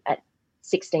mean at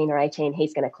 16 or 18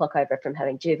 he's going to clock over from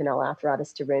having juvenile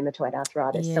arthritis to rheumatoid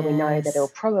arthritis. Yes. So we know that it'll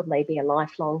probably be a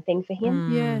lifelong thing for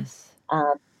him. Yes.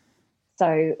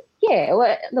 So, yeah,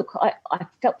 well, look, I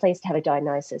felt pleased to have a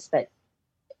diagnosis, but,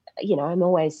 I'm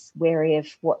always wary of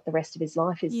what the rest of his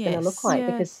life is going to look like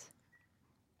because,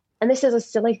 and this is a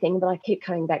silly thing, but I keep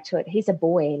coming back to it. He's a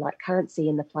boy, like Currency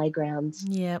in the playground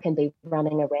can be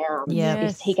running around.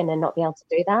 Yes. Is he going to not be able to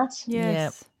do that?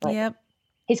 Yes.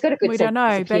 He's got a good We sense don't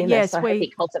know, of but humour, yes, so I hope he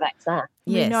cultivates that.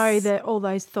 We know that all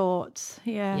those thoughts.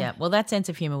 Yeah. Yeah. Well, that sense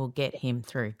of humour will get him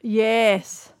through.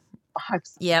 Yes. I hope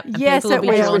so. Yep. And Yes, people will it be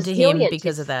will. drawn to him Resilient.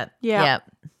 because of that. Yeah. Yep.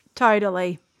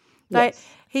 Totally. Yes.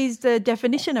 He's the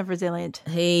definition of resilient.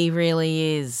 He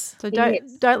really is. So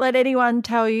don't let anyone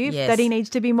tell you that he needs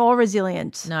to be more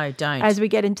resilient. No, don't. As we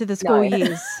get into the school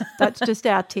years. That's just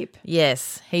our tip.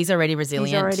 Yes. He's already resilient.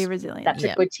 He's already resilient. That's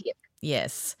a good tip.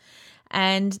 Yes.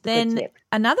 And then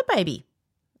another baby.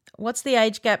 What's the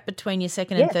age gap between your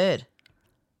second and third?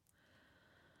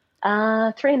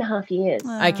 3.5 years.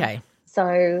 Okay.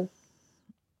 So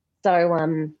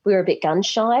we were a bit gun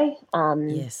shy.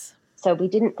 Yes. So we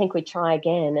didn't think we'd try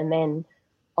again. And then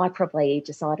I probably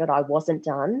decided I wasn't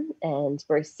done. And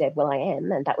Bruce said, well, I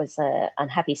am. And that was an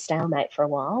unhappy stalemate for a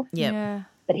while. Yep. Yeah.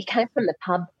 But he came home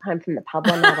from the pub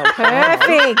one night on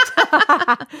Friday.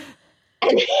 Perfect.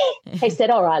 And he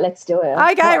said, all right, let's do it.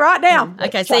 Okay, right now.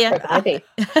 Okay, see ya.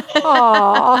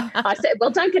 Oh. I said, well,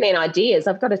 don't get any ideas.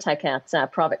 I've got to take out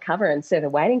private cover and serve a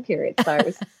waiting period. So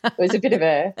it was a bit of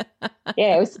it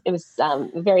was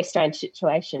a very strange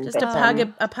situation. Just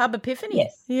a pub epiphany.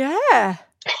 Yes. Yeah.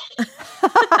 They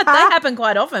happen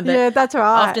quite often, but yeah, that's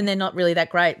right. often they're not really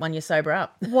that great when you sober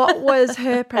up. What was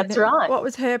her pregnancy? That's right. What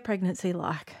was her pregnancy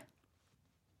like?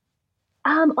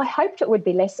 I hoped it would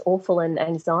be less awful and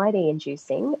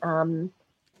anxiety-inducing,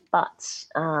 but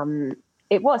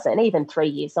it wasn't, even 3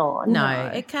 years on.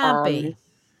 No, it can't be.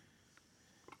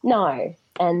 No.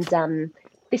 And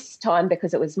this time,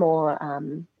 because it was more,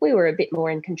 we were a bit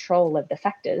more in control of the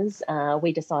factors,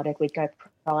 we decided we'd go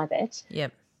private.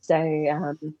 Yep.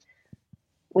 So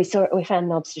we found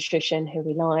an obstetrician who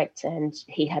we liked, and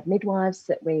he had midwives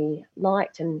that we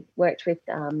liked and worked with.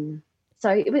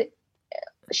 So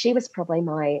she was probably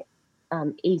my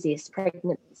easiest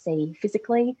pregnancy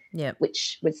physically,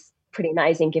 which was pretty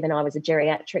amazing given I was a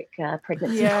geriatric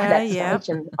pregnancy by that stage,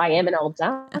 and I am an old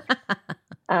duck.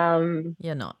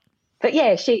 You're not. But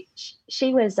yeah, she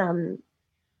was.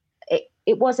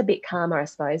 It was a bit calmer, I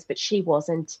suppose, but she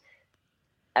wasn't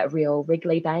a real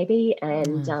wriggly baby,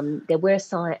 and there were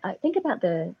signs. I think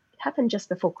it happened just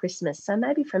before Christmas, so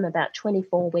maybe from about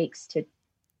 24 weeks to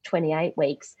 28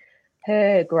 weeks,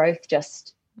 her growth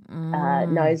just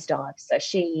nosedived. So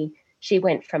she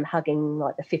went from hugging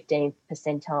like the 15th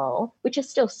percentile, which is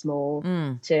still small,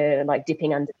 to like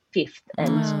dipping under the 5th.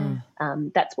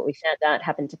 And that's what we found out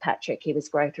happened to Patrick. He was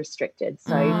growth restricted.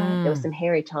 So there were some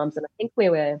hairy times, and I think we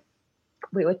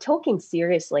were talking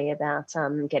seriously about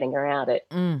getting her out at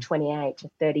 28 to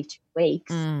 32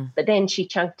 weeks. But then she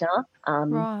chunked up.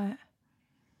 Right.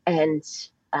 And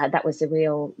that was a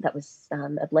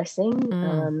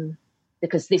blessing.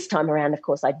 Because this time around, of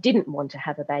course, I didn't want to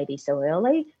have a baby so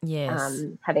early. Yes.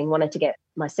 Having wanted to get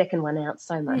my second one out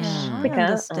so much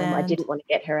quicker, I didn't want to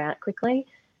get her out quickly.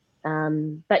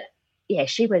 But yeah,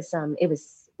 she was.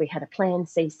 We had a planned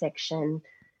C-section.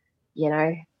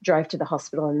 Drove to the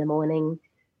hospital in the morning.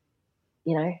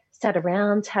 Sat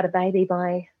around, had a baby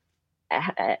by.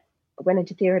 Went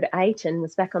into theatre at 8 and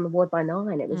was back on the ward by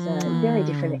 9. It was a very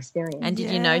different experience. And did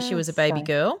you know she was a baby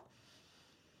girl?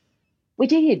 We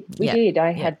did. We did.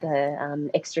 I had the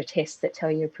extra tests that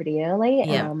tell you pretty early.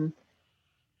 Yeah.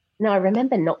 I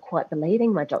remember not quite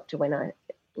believing my doctor when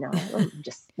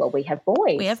we have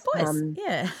boys. We have boys.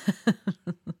 Yeah.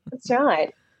 That's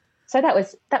right. So that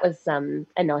was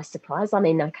a nice surprise. I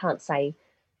mean, I can't say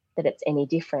that it's any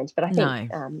different, but I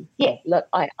think, look,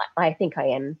 I think I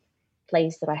am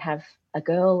pleased that I have a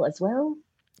girl as well.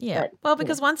 Yeah. But, well,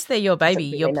 because once they're your baby,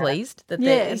 you're pleased that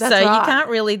they're that's so right. you can't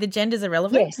really, the gender's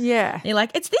irrelevant. Yes. Yeah. You're like,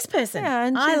 it's this person. Yeah,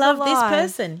 and I she's love alive. this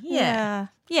person. Yeah.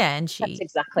 Yeah, and she That's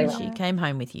exactly right. she came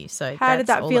home with you. So How did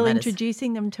that's that all feel matters.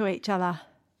 introducing them to each other?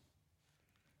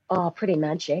 Oh, pretty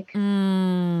magic.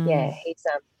 Mm. Yeah,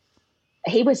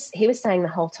 he was saying the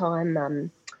whole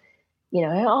time, you know,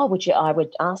 I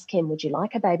would ask him, would you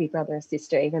like a baby brother or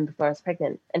sister, even before I was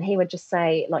pregnant? And he would just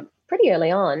say, like, pretty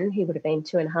early on, he would have been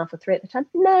 2.5 or 3 at the time.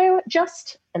 No,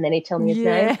 just, and then he'd tell me his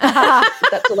name.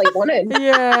 That's all he wanted.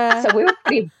 Yeah. So we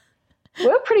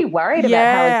were pretty worried about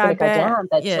how it was going to go down.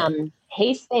 But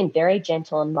he's been very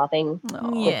gentle and loving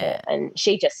with her, and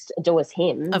she just adores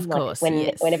him. Of course,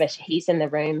 whenever he's in the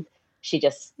room, she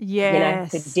just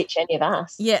could ditch any of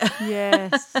us. Yeah.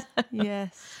 Yes.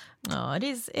 Yes. Oh,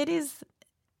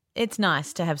 it's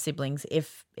nice to have siblings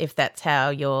if that's how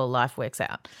your life works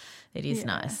out. It is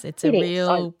nice. It's a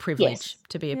real privilege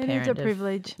to be a parent. It is a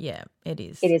privilege. It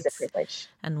is. It is a privilege.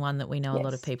 And one that we know a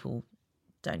lot of people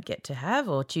don't get to have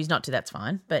or choose not to, that's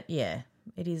fine. But, yeah,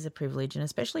 it is a privilege, and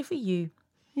especially for you.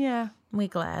 Yeah. We're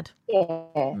glad. Yeah.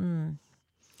 Well,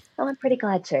 I'm pretty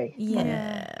glad too.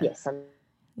 Yeah.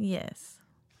 Yes.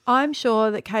 I'm sure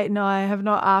that Kate and I have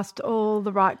not asked all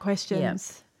the right questions.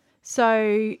 Yep.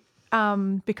 So,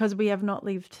 because we have not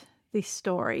lived this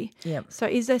story. Yep. So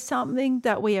is there something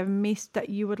that we have missed that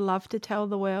you would love to tell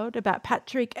the world about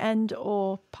Patrick and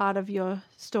or part of your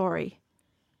story?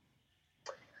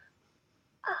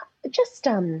 Just,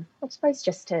 I suppose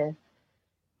just to,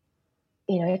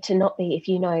 to not be,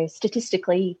 if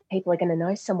statistically people are going to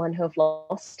know someone who have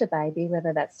lost a baby,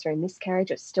 whether that's through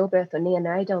miscarriage or stillbirth or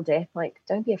neonatal death, like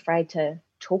don't be afraid to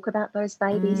talk about those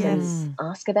babies and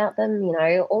ask about them,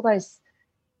 all those,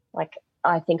 like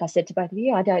I think I said to both of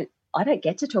you, I don't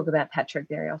get to talk about Patrick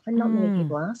very often. Not many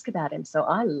people ask about him. So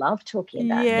I love talking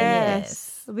about him.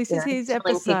 Yes. This is his telling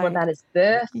episode. people about his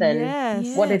birth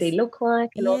and what did he look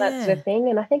like and all that sort of thing.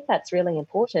 And I think that's really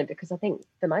important because I think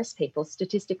for most people,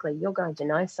 statistically, you're going to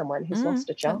know someone who's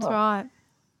lost a child. That's right.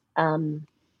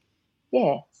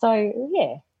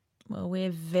 Well, we're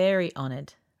very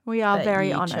honoured. We are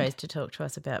very honoured. You chose to talk to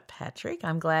us about Patrick.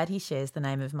 I'm glad he shares the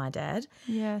name of my dad.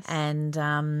 Yes.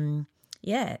 And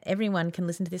everyone can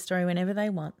listen to this story whenever they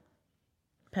want.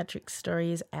 Patrick's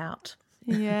story is out.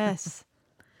 Yes.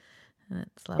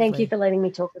 That's lovely. Thank you for letting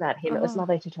me talk about him. It was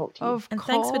lovely to talk to you. And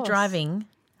thanks for driving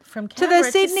from to Canberra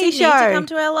the Sydney show to come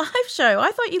to our live show.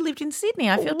 I thought you lived in Sydney.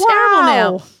 I feel terrible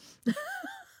now.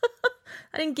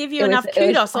 I didn't give you enough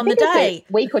kudos on the day.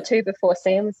 A week or two before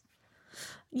Sam's.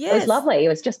 Yes. It was lovely. It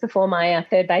was just before my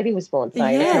third baby was born, so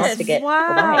it was nice to get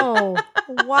away.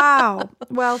 Wow.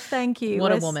 Well, thank you.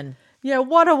 What a woman. Yeah,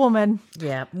 what a woman.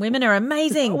 Yeah, women are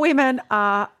amazing. Women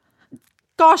are,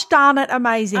 gosh darn it,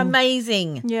 amazing.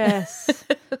 Amazing. Yes.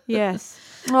 Yes.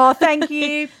 Oh, thank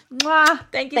you. Mwah.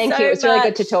 Thank you Thank so you. It was much. really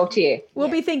good to talk to you. We'll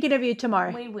be thinking of you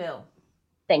tomorrow. We will.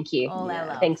 Thank you. All our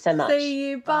love. Thanks so much.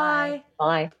 See you. Bye.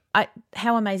 Bye.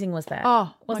 How amazing was that?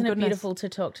 Oh, wasn't my it goodness. beautiful to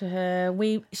talk to her?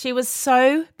 She was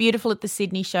so beautiful at the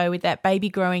Sydney show with that baby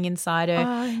growing inside her,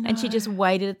 and she just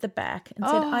waited at the back and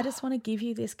said, "I just want to give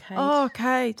you this, Kate." Oh,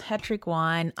 Kate. Patrick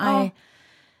Wine. Oh.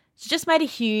 She just made a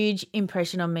huge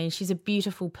impression on me. She's a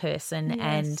beautiful person,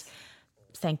 and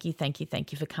thank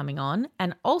you for coming on.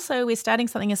 And also, we're starting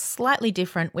something slightly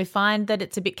different. We find that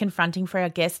it's a bit confronting for our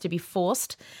guests to be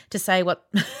forced to say what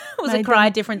was a cry,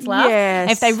 difference, laugh. Yes.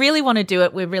 And if they really want to do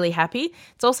it, we're really happy.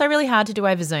 It's also really hard to do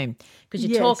over Zoom because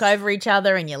you talk over each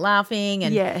other and you're laughing.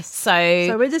 And so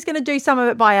we're just going to do some of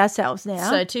it by ourselves now.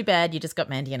 So too bad you just got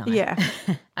Mandy and I. Yeah.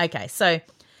 Okay, so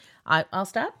I'll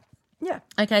start. Yeah.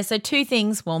 Okay, so 2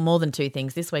 things, well, more than 2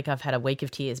 things. This week I've had a week of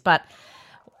tears, but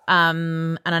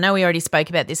and I know we already spoke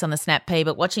about this on the Snap P,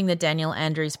 but watching the Daniel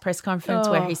Andrews press conference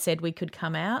where he said we could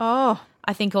come out,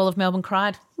 I think all of Melbourne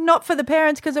cried. Not for the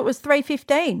parents because it was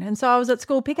 3:15 and so I was at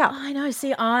school pickup. I know.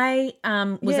 See, I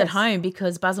was at home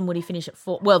because Buzz and Woody finish at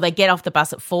 4. Well, they get off the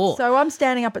bus at 4. So I'm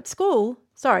standing up at school.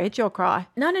 Sorry, it's your cry.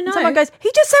 No. And someone goes,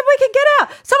 he just said we can get out.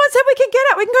 Someone said we can get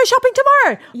out. We can go shopping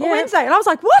tomorrow or Wednesday. And I was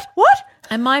like, what?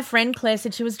 And my friend Claire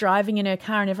said she was driving in her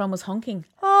car and everyone was honking.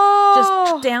 Oh.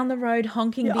 Just down the road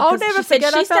honking. Yeah, because I'll never she said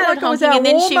forget. she I felt started like it was honking our and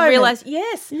then war she moment. realised,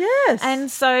 yes. And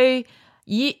so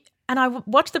and I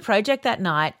watched the project that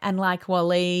night and like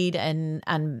Waleed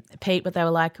and Pete, but they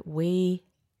were like, we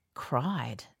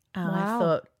cried. And I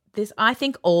thought I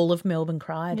think all of Melbourne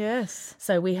cried. Yes.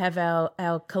 So we have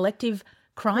our collective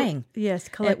crying. Yes,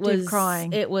 collective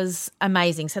crying. It was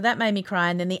amazing. So that made me cry.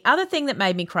 And then the other thing that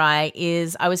made me cry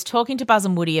is I was talking to Buzz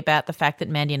and Woody about the fact that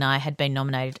Mandy and I had been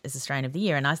nominated as Australian of the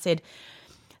Year. And I said,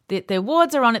 the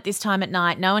awards are on at this time at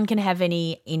night. No one can have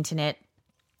any internet.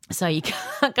 So you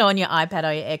can't go on your iPad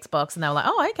or your Xbox. And they were like,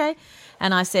 oh, okay.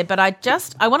 And I said, but I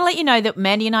want to let you know that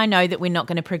Mandy and I know that we're not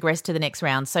going to progress to the next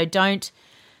round. So don't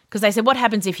because they said, what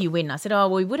happens if you win? I said,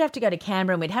 we would have to go to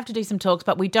Canberra and we'd have to do some talks,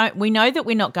 but we know that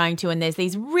we're not going to, and there's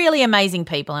these really amazing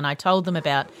people. And I told them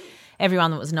about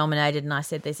everyone that was nominated, and I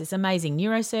said, there's this amazing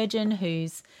neurosurgeon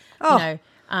who's,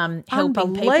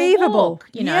 helping people walk,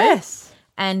 Yes.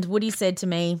 And Woody said to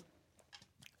me,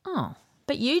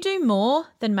 but you do more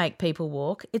than make people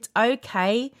walk. It's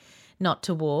okay not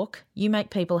to walk. You make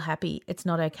people happy. It's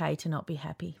not okay to not be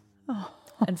happy.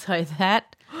 And so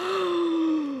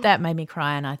that made me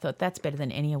cry, and I thought that's better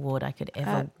than any award I could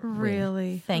ever win.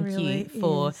 Really, Thank really you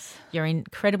for is. your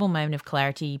incredible moment of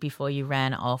clarity before you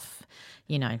ran off,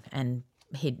 and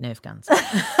hid Nerf guns.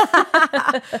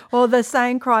 Well, the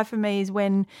same cry for me is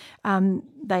when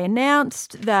they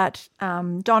announced that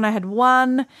Donna had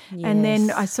won, and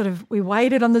then we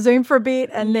waited on the Zoom for a bit,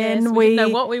 and then we didn't know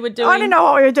what we were doing. I didn't know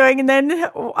what we were doing, and then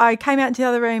I came out into the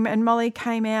other room, and Molly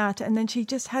came out, and then she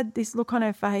just had this look on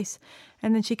her face,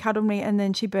 and then she cuddled me, and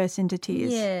then she burst into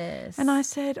tears. Yes. And I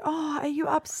said, are you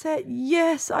upset?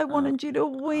 Yes, I wanted you to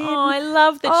win. Oh, I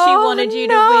love that she wanted you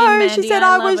to win, Mandy. She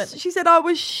said She said I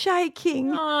was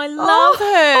shaking. Oh, I love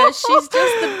her. She's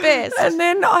just the best. And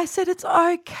then I said, it's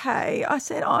okay. I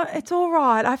said, it's all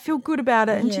right. I feel good about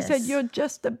it. And she said, you're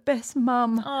just the best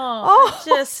mum.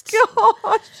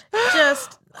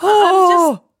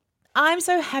 I'm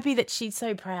so happy that she's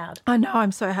so proud. I know,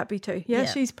 I'm so happy too. Yeah, Yeah.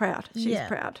 she's proud. She's Yeah.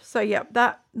 proud. So,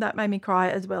 that made me cry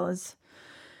as well as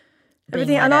Being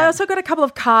everything. let And I out. also got a couple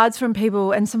of cards from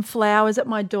people and some flowers at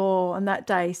my door on that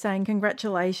day saying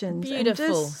congratulations. Beautiful.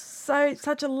 And just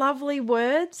such a lovely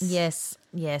words. Yes,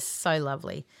 so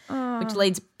lovely. Which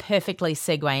leads perfectly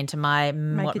segue into my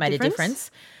what made a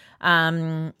difference.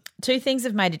 Two things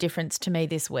have made a difference to me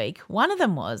this week. One of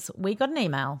them was we got an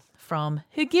email from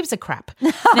Who Gives a Crap.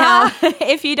 Now,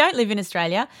 if you don't live in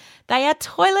Australia, they are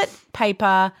toilet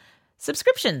paper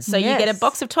subscriptions. So you get a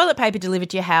box of toilet paper delivered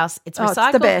to your house. It's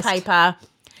recycled the best. paper.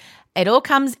 It all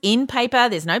comes in paper.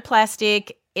 There's no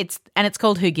plastic. It's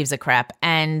called Who Gives a Crap,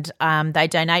 and they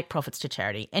donate profits to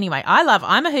charity. Anyway,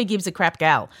 I'm a Who Gives a Crap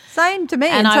gal. Same to me.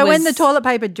 And And so when was- the toilet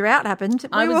paper drought happened,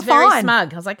 I we was were very fine.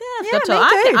 smug. I was like, I've Yeah, got me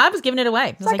toilet. too. I was giving it away.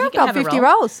 I was like, you I've can got have a 50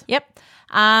 roll. rolls. Yep.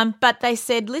 But they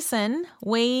said, listen,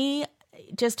 we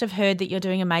just have heard that you're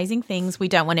doing amazing things. We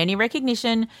don't want any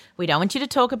recognition. We don't want you to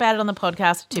talk about it on the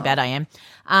podcast. Too bad I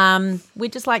am.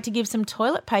 We'd just like to give some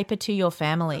toilet paper to your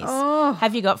families.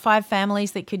 Have you got 5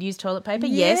 families that could use toilet paper?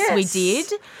 Yes, we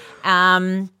did.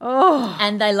 And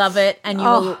they love it. And you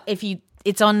will,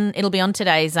 it'll be on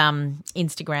today's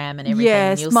Instagram and everything.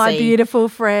 Yes, You'll my see. beautiful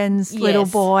friend's little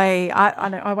Yes. boy. I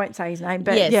know I won't say his name,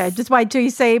 but Yes. just wait till you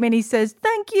see him and he says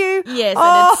thank you. Yes,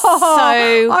 and it's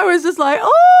so. I was just like,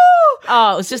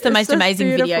 Oh, it was just the It's most just amazing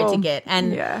video beautiful. to get.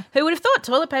 And who would have thought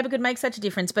toilet paper could make such a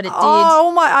difference? But it did.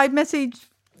 I messaged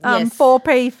Yes.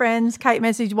 4P friends. Kate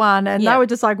messaged one, and Yeah. they were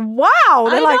just like, wow.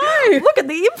 They're like, know. look at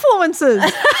the influencers.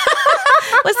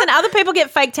 Listen, other people get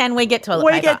fake tan. We get toilet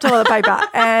We paper. get toilet paper.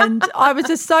 And I was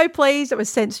just so pleased. It was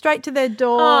sent straight to their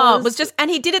doors. Oh, it was just, and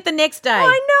he did it the next day.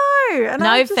 I know. And No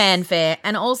I just, fanfare.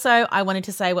 And also, I wanted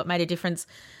to say what made a difference.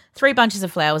 3 bunches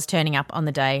of flowers turning up on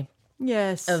the day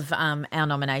Yes. of our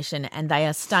nomination, and they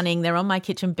are stunning. They're on my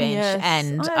kitchen bench, Yes.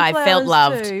 and had I felt flowers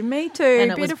loved. Too. Me too.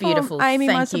 And it was beautiful. Amy,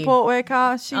 my Thank you. support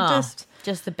worker, she Oh,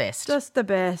 just the best. just the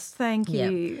best. Thank Yeah.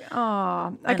 you.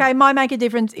 Oh, okay. My make a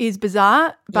difference is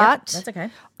bizarre, but that's okay.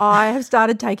 I have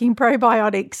started taking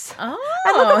probiotics. Oh.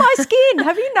 And look at my skin.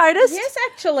 Have you noticed? Yes,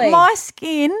 actually. My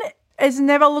skin has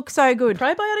never looked so good.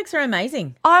 Probiotics are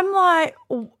amazing. I'm like,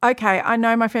 okay, I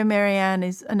know my friend Marianne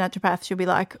is a naturopath. She'll be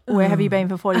like, where have you been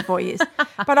for 44 years?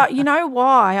 But you know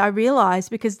why? I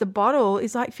realised because the bottle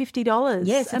is like $50.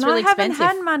 Yes, it's and really I haven't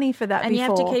expensive. had money for that And before. you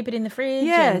have to keep it in the fridge.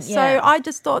 Yeah, and, so I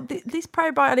just thought this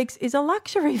probiotics is a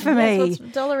luxury for Yeah, me. so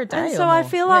it's $1 a day And or so I more.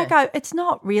 feel Yeah. like it's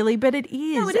not really, but it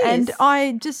is. No, it And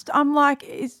is. I'm like,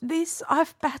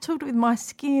 I've battled with my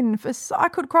skin I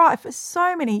could cry for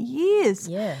so many years.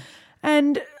 Yeah.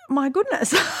 And my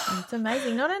goodness. It's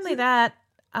amazing. Not only that,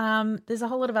 there's a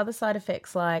whole lot of other side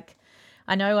effects. Like,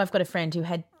 I know I've got a friend who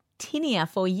had tinea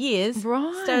for years.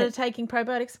 Right. Started taking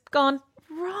probiotics. Gone.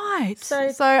 Right. So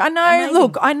I know, amazing.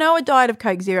 look, I know a diet of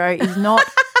Coke Zero is not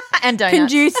And donuts.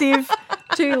 conducive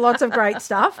to lots of great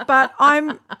stuff, but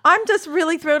I'm just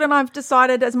really thrilled, and I've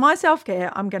decided as my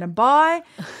self-care, I'm going to buy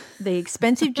the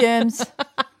expensive germs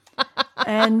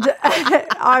and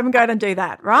I'm going to do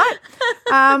that, right?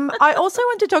 I also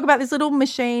want to talk about this little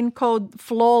machine called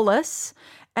Flawless.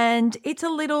 And it's a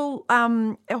little,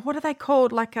 what are they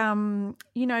called? Like,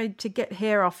 to get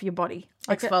hair off your body.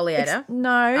 Exfoliator?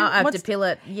 No. What's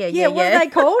depilate. Yeah, what are they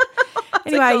called?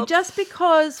 Anyway, called? just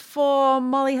because for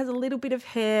Molly has a little bit of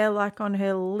hair like on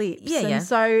her lips. Yeah.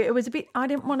 So it was a bit, I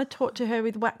didn't want to torture her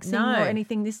with waxing No. or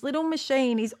anything. This little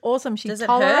machine is awesome. She Does it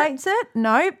tolerates it.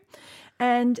 No.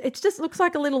 And it just looks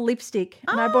like a little lipstick.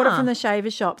 And I bought it from the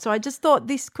shaver shop. So I just thought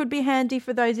this could be handy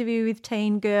for those of you with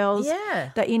teen girls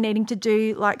that you're needing to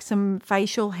do like some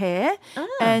facial hair.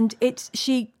 And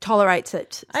she tolerates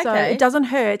it. So Okay. it doesn't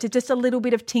hurt. It's just a little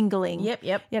bit of tingling. Yep.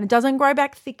 Yeah, and it doesn't grow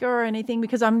back thicker or anything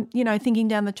because I'm, thinking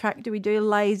down the track, do we do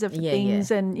laser for things?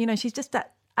 Yeah. And, she's just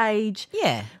that age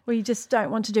where you just don't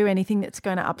want to do anything that's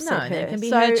going to upset her. that can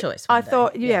be her choice one I day.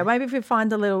 thought, maybe if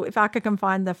Aka can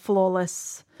find the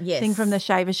flawless thing from the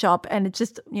shaver shop and it's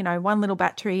just, one little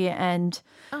battery and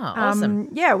awesome.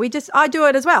 I do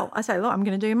it as well. I say, look, I'm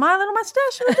going to do my little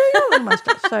mustache and I'll do your little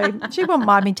mustache. So she won't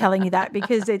mind me telling you that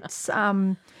because it's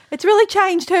really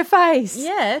changed her face.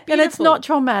 Yeah, And it's beautiful. not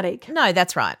traumatic. No,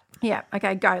 that's right. Yeah.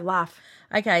 Okay, go, laugh.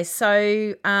 Okay,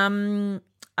 so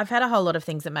I've had a whole lot of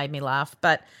things that made me laugh,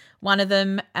 but one of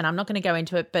them, and I'm not going to go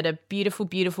into it, but a beautiful,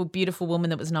 beautiful, beautiful woman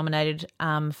that was nominated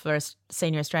for a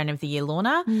Senior Australian of the Year,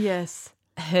 Lorna. Yes.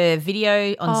 Her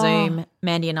video on Zoom,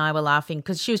 Mandy and I were laughing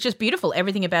because she was just beautiful.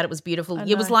 Everything about it was beautiful.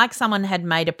 It was like someone had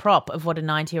made a prop of what a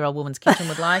 90-year-old woman's kitchen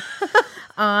would like.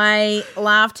 I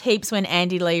laughed heaps when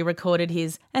Andy Lee recorded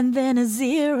his "And Then a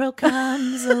Zero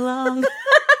Comes Along"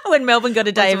 when Melbourne got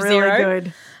a day of really zero.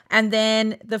 good. And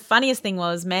then the funniest thing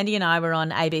was Mandy and I were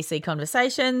on ABC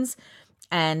Conversations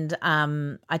and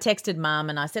I texted Mum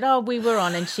and I said, we were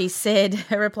on, and she said,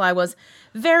 her reply was,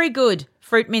 "Very good.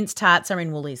 Fruit mince tarts are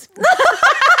in Woolies."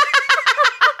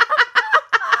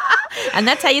 And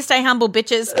that's how you stay humble,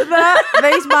 bitches.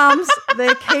 These mums,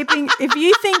 they're keeping. If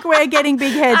you think we're getting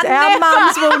big heads, our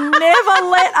mums will never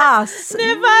let us.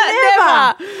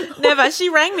 Never. She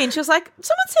rang me and she was like,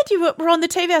 "Someone said you were on the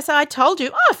TV." I said, "I told you."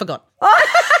 "Oh, I forgot."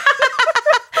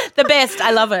 The best.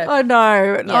 I love it. I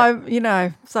know.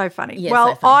 Yeah. So funny. Yeah,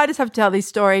 well, so funny. I just have to tell this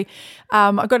story.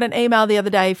 I got an email the other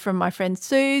day from my friend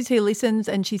Suze who listens,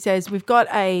 and she says, we've got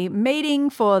a meeting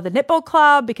for the netball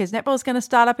club because netball's going to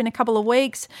start up in a couple of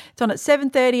weeks. It's on at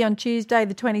 7:30 on Tuesday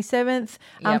the 27th.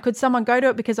 Yep. Could someone go to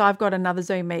it because I've got another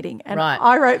Zoom meeting? And Right.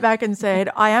 I wrote back and said,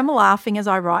 I am laughing as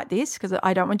I write this because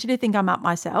I don't want you to think I'm up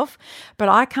myself, but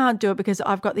I can't do it because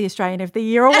I've got the Australian of the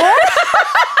Year award.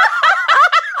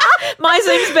 My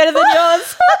Zoom's better than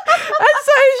yours. And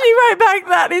so she wrote back,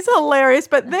 that is hilarious.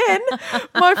 But then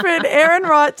my friend Erin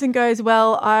writes and goes,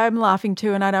 well, I'm laughing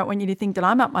too and I don't want you to think that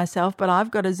I'm up myself, but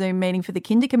I've got a Zoom meeting for the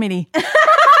Kinder Committee. So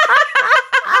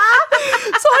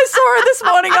I saw her this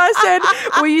morning. I said,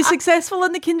 were you successful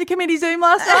in the Kinder Committee Zoom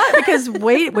last night? Because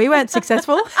we weren't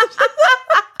successful.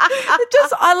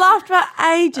 I laughed for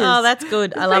ages. Oh, that's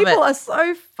good. I love it. People are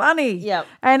so funny. Yep.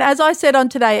 And as I said on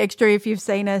Today Extra, if you've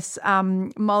seen us,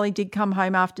 Molly did come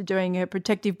home after doing her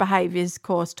protective behaviours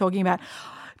course talking about,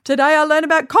 today I learned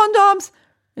about condoms.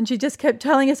 And she just kept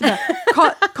telling us about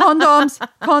condoms.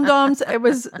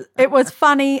 It was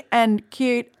funny and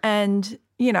cute and,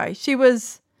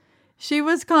 she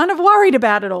was kind of worried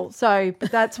about it all. So,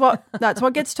 but that's what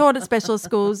gets taught at specialist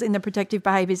schools in the protective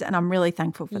behaviours, and I'm really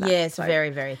thankful for that. Yes, So very,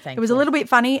 very thankful. it was a little bit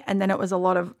funny, and then it was a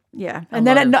lot of and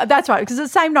then that's right, because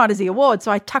it's the same night as the awards.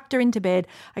 So I tucked her into bed.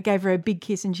 I gave her a big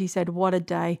kiss, and she said, "What a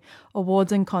day!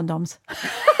 Awards and condoms."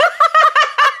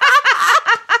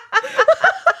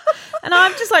 And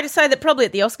I'd just like to say that probably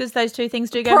at the Oscars, those two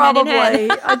things do go hand in hand.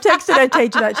 Probably. I texted her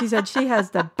teacher that. She said she has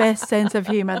the best sense of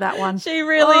humour, that one. She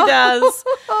really does.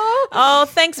 Oh,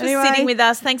 thanks for Anyway. sitting with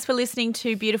us. Thanks for listening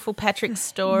to beautiful Patrick's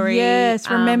story. Yes,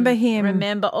 remember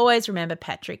him. Always remember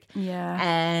Patrick. Yeah.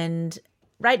 And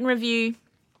rate and review.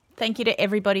 Thank you to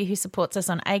everybody who supports us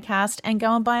on Acast, and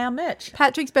go and buy our merch.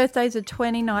 Patrick's birthday is the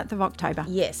 29th of October.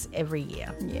 Yes, every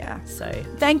year. Yeah. So,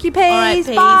 Thank you, Peas. all right, Peas,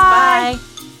 Bye. bye.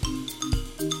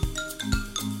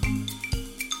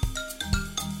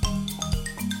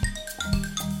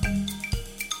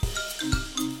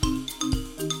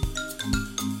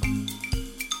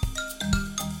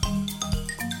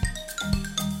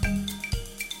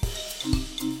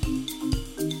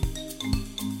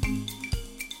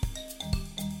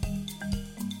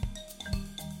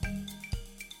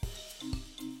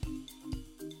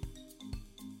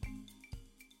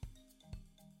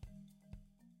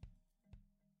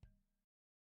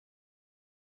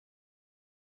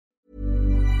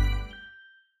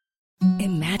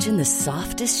 Imagine the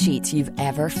softest sheets you've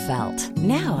ever felt.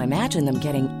 Now imagine them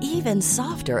getting even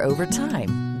softer over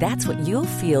time. That's what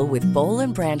you'll feel with Boll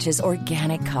 & Branch's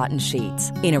organic cotton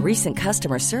sheets. In a recent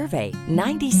customer survey,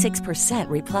 96%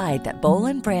 replied that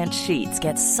Boll & Branch sheets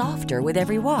get softer with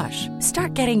every wash.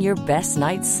 Start getting your best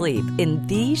night's sleep in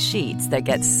these sheets that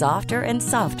get softer and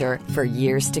softer for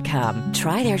years to come.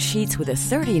 Try their sheets with a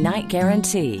 30-night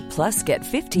guarantee. Plus, get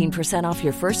 15% off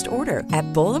your first order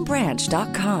at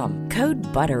bollandbranch.com. Code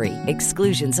BUTTERY.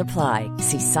 Exclusions apply.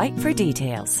 See site for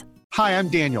details. Hi, I'm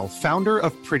Daniel, founder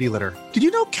of Pretty Litter. Did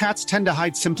you know cats tend to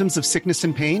hide symptoms of sickness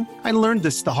and pain? I learned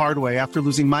this the hard way after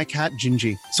losing my cat,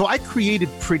 Gingy. So I created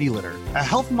Pretty Litter, a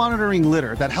health monitoring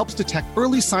litter that helps detect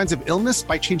early signs of illness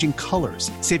by changing colors,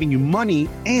 saving you money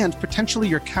and potentially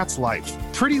your cat's life.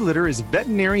 Pretty Litter is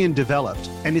veterinarian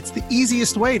developed, and it's the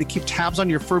easiest way to keep tabs on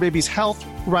your fur baby's health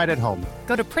right at home.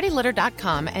 Go to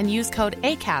prettylitter.com and use code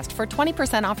ACAST for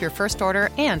 20% off your first order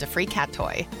and a free cat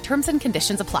toy. Terms and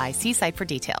conditions apply. See site for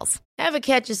details. Ever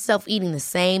catch yourself eating the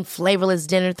same flavorless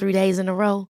dinner 3 days in a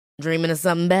row? Dreaming of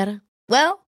something better?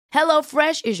 Well,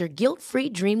 HelloFresh is your guilt-free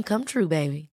dream come true,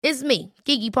 baby. It's me,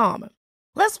 Keke Palmer.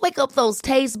 Let's wake up those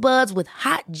taste buds with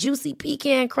hot, juicy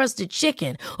pecan-crusted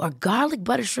chicken or garlic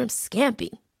butter shrimp scampi.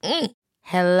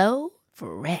 Hello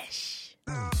Fresh.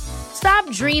 Stop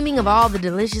dreaming of all the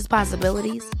delicious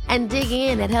possibilities and dig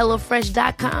in at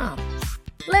HelloFresh.com.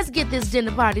 Let's get this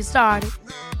dinner party started.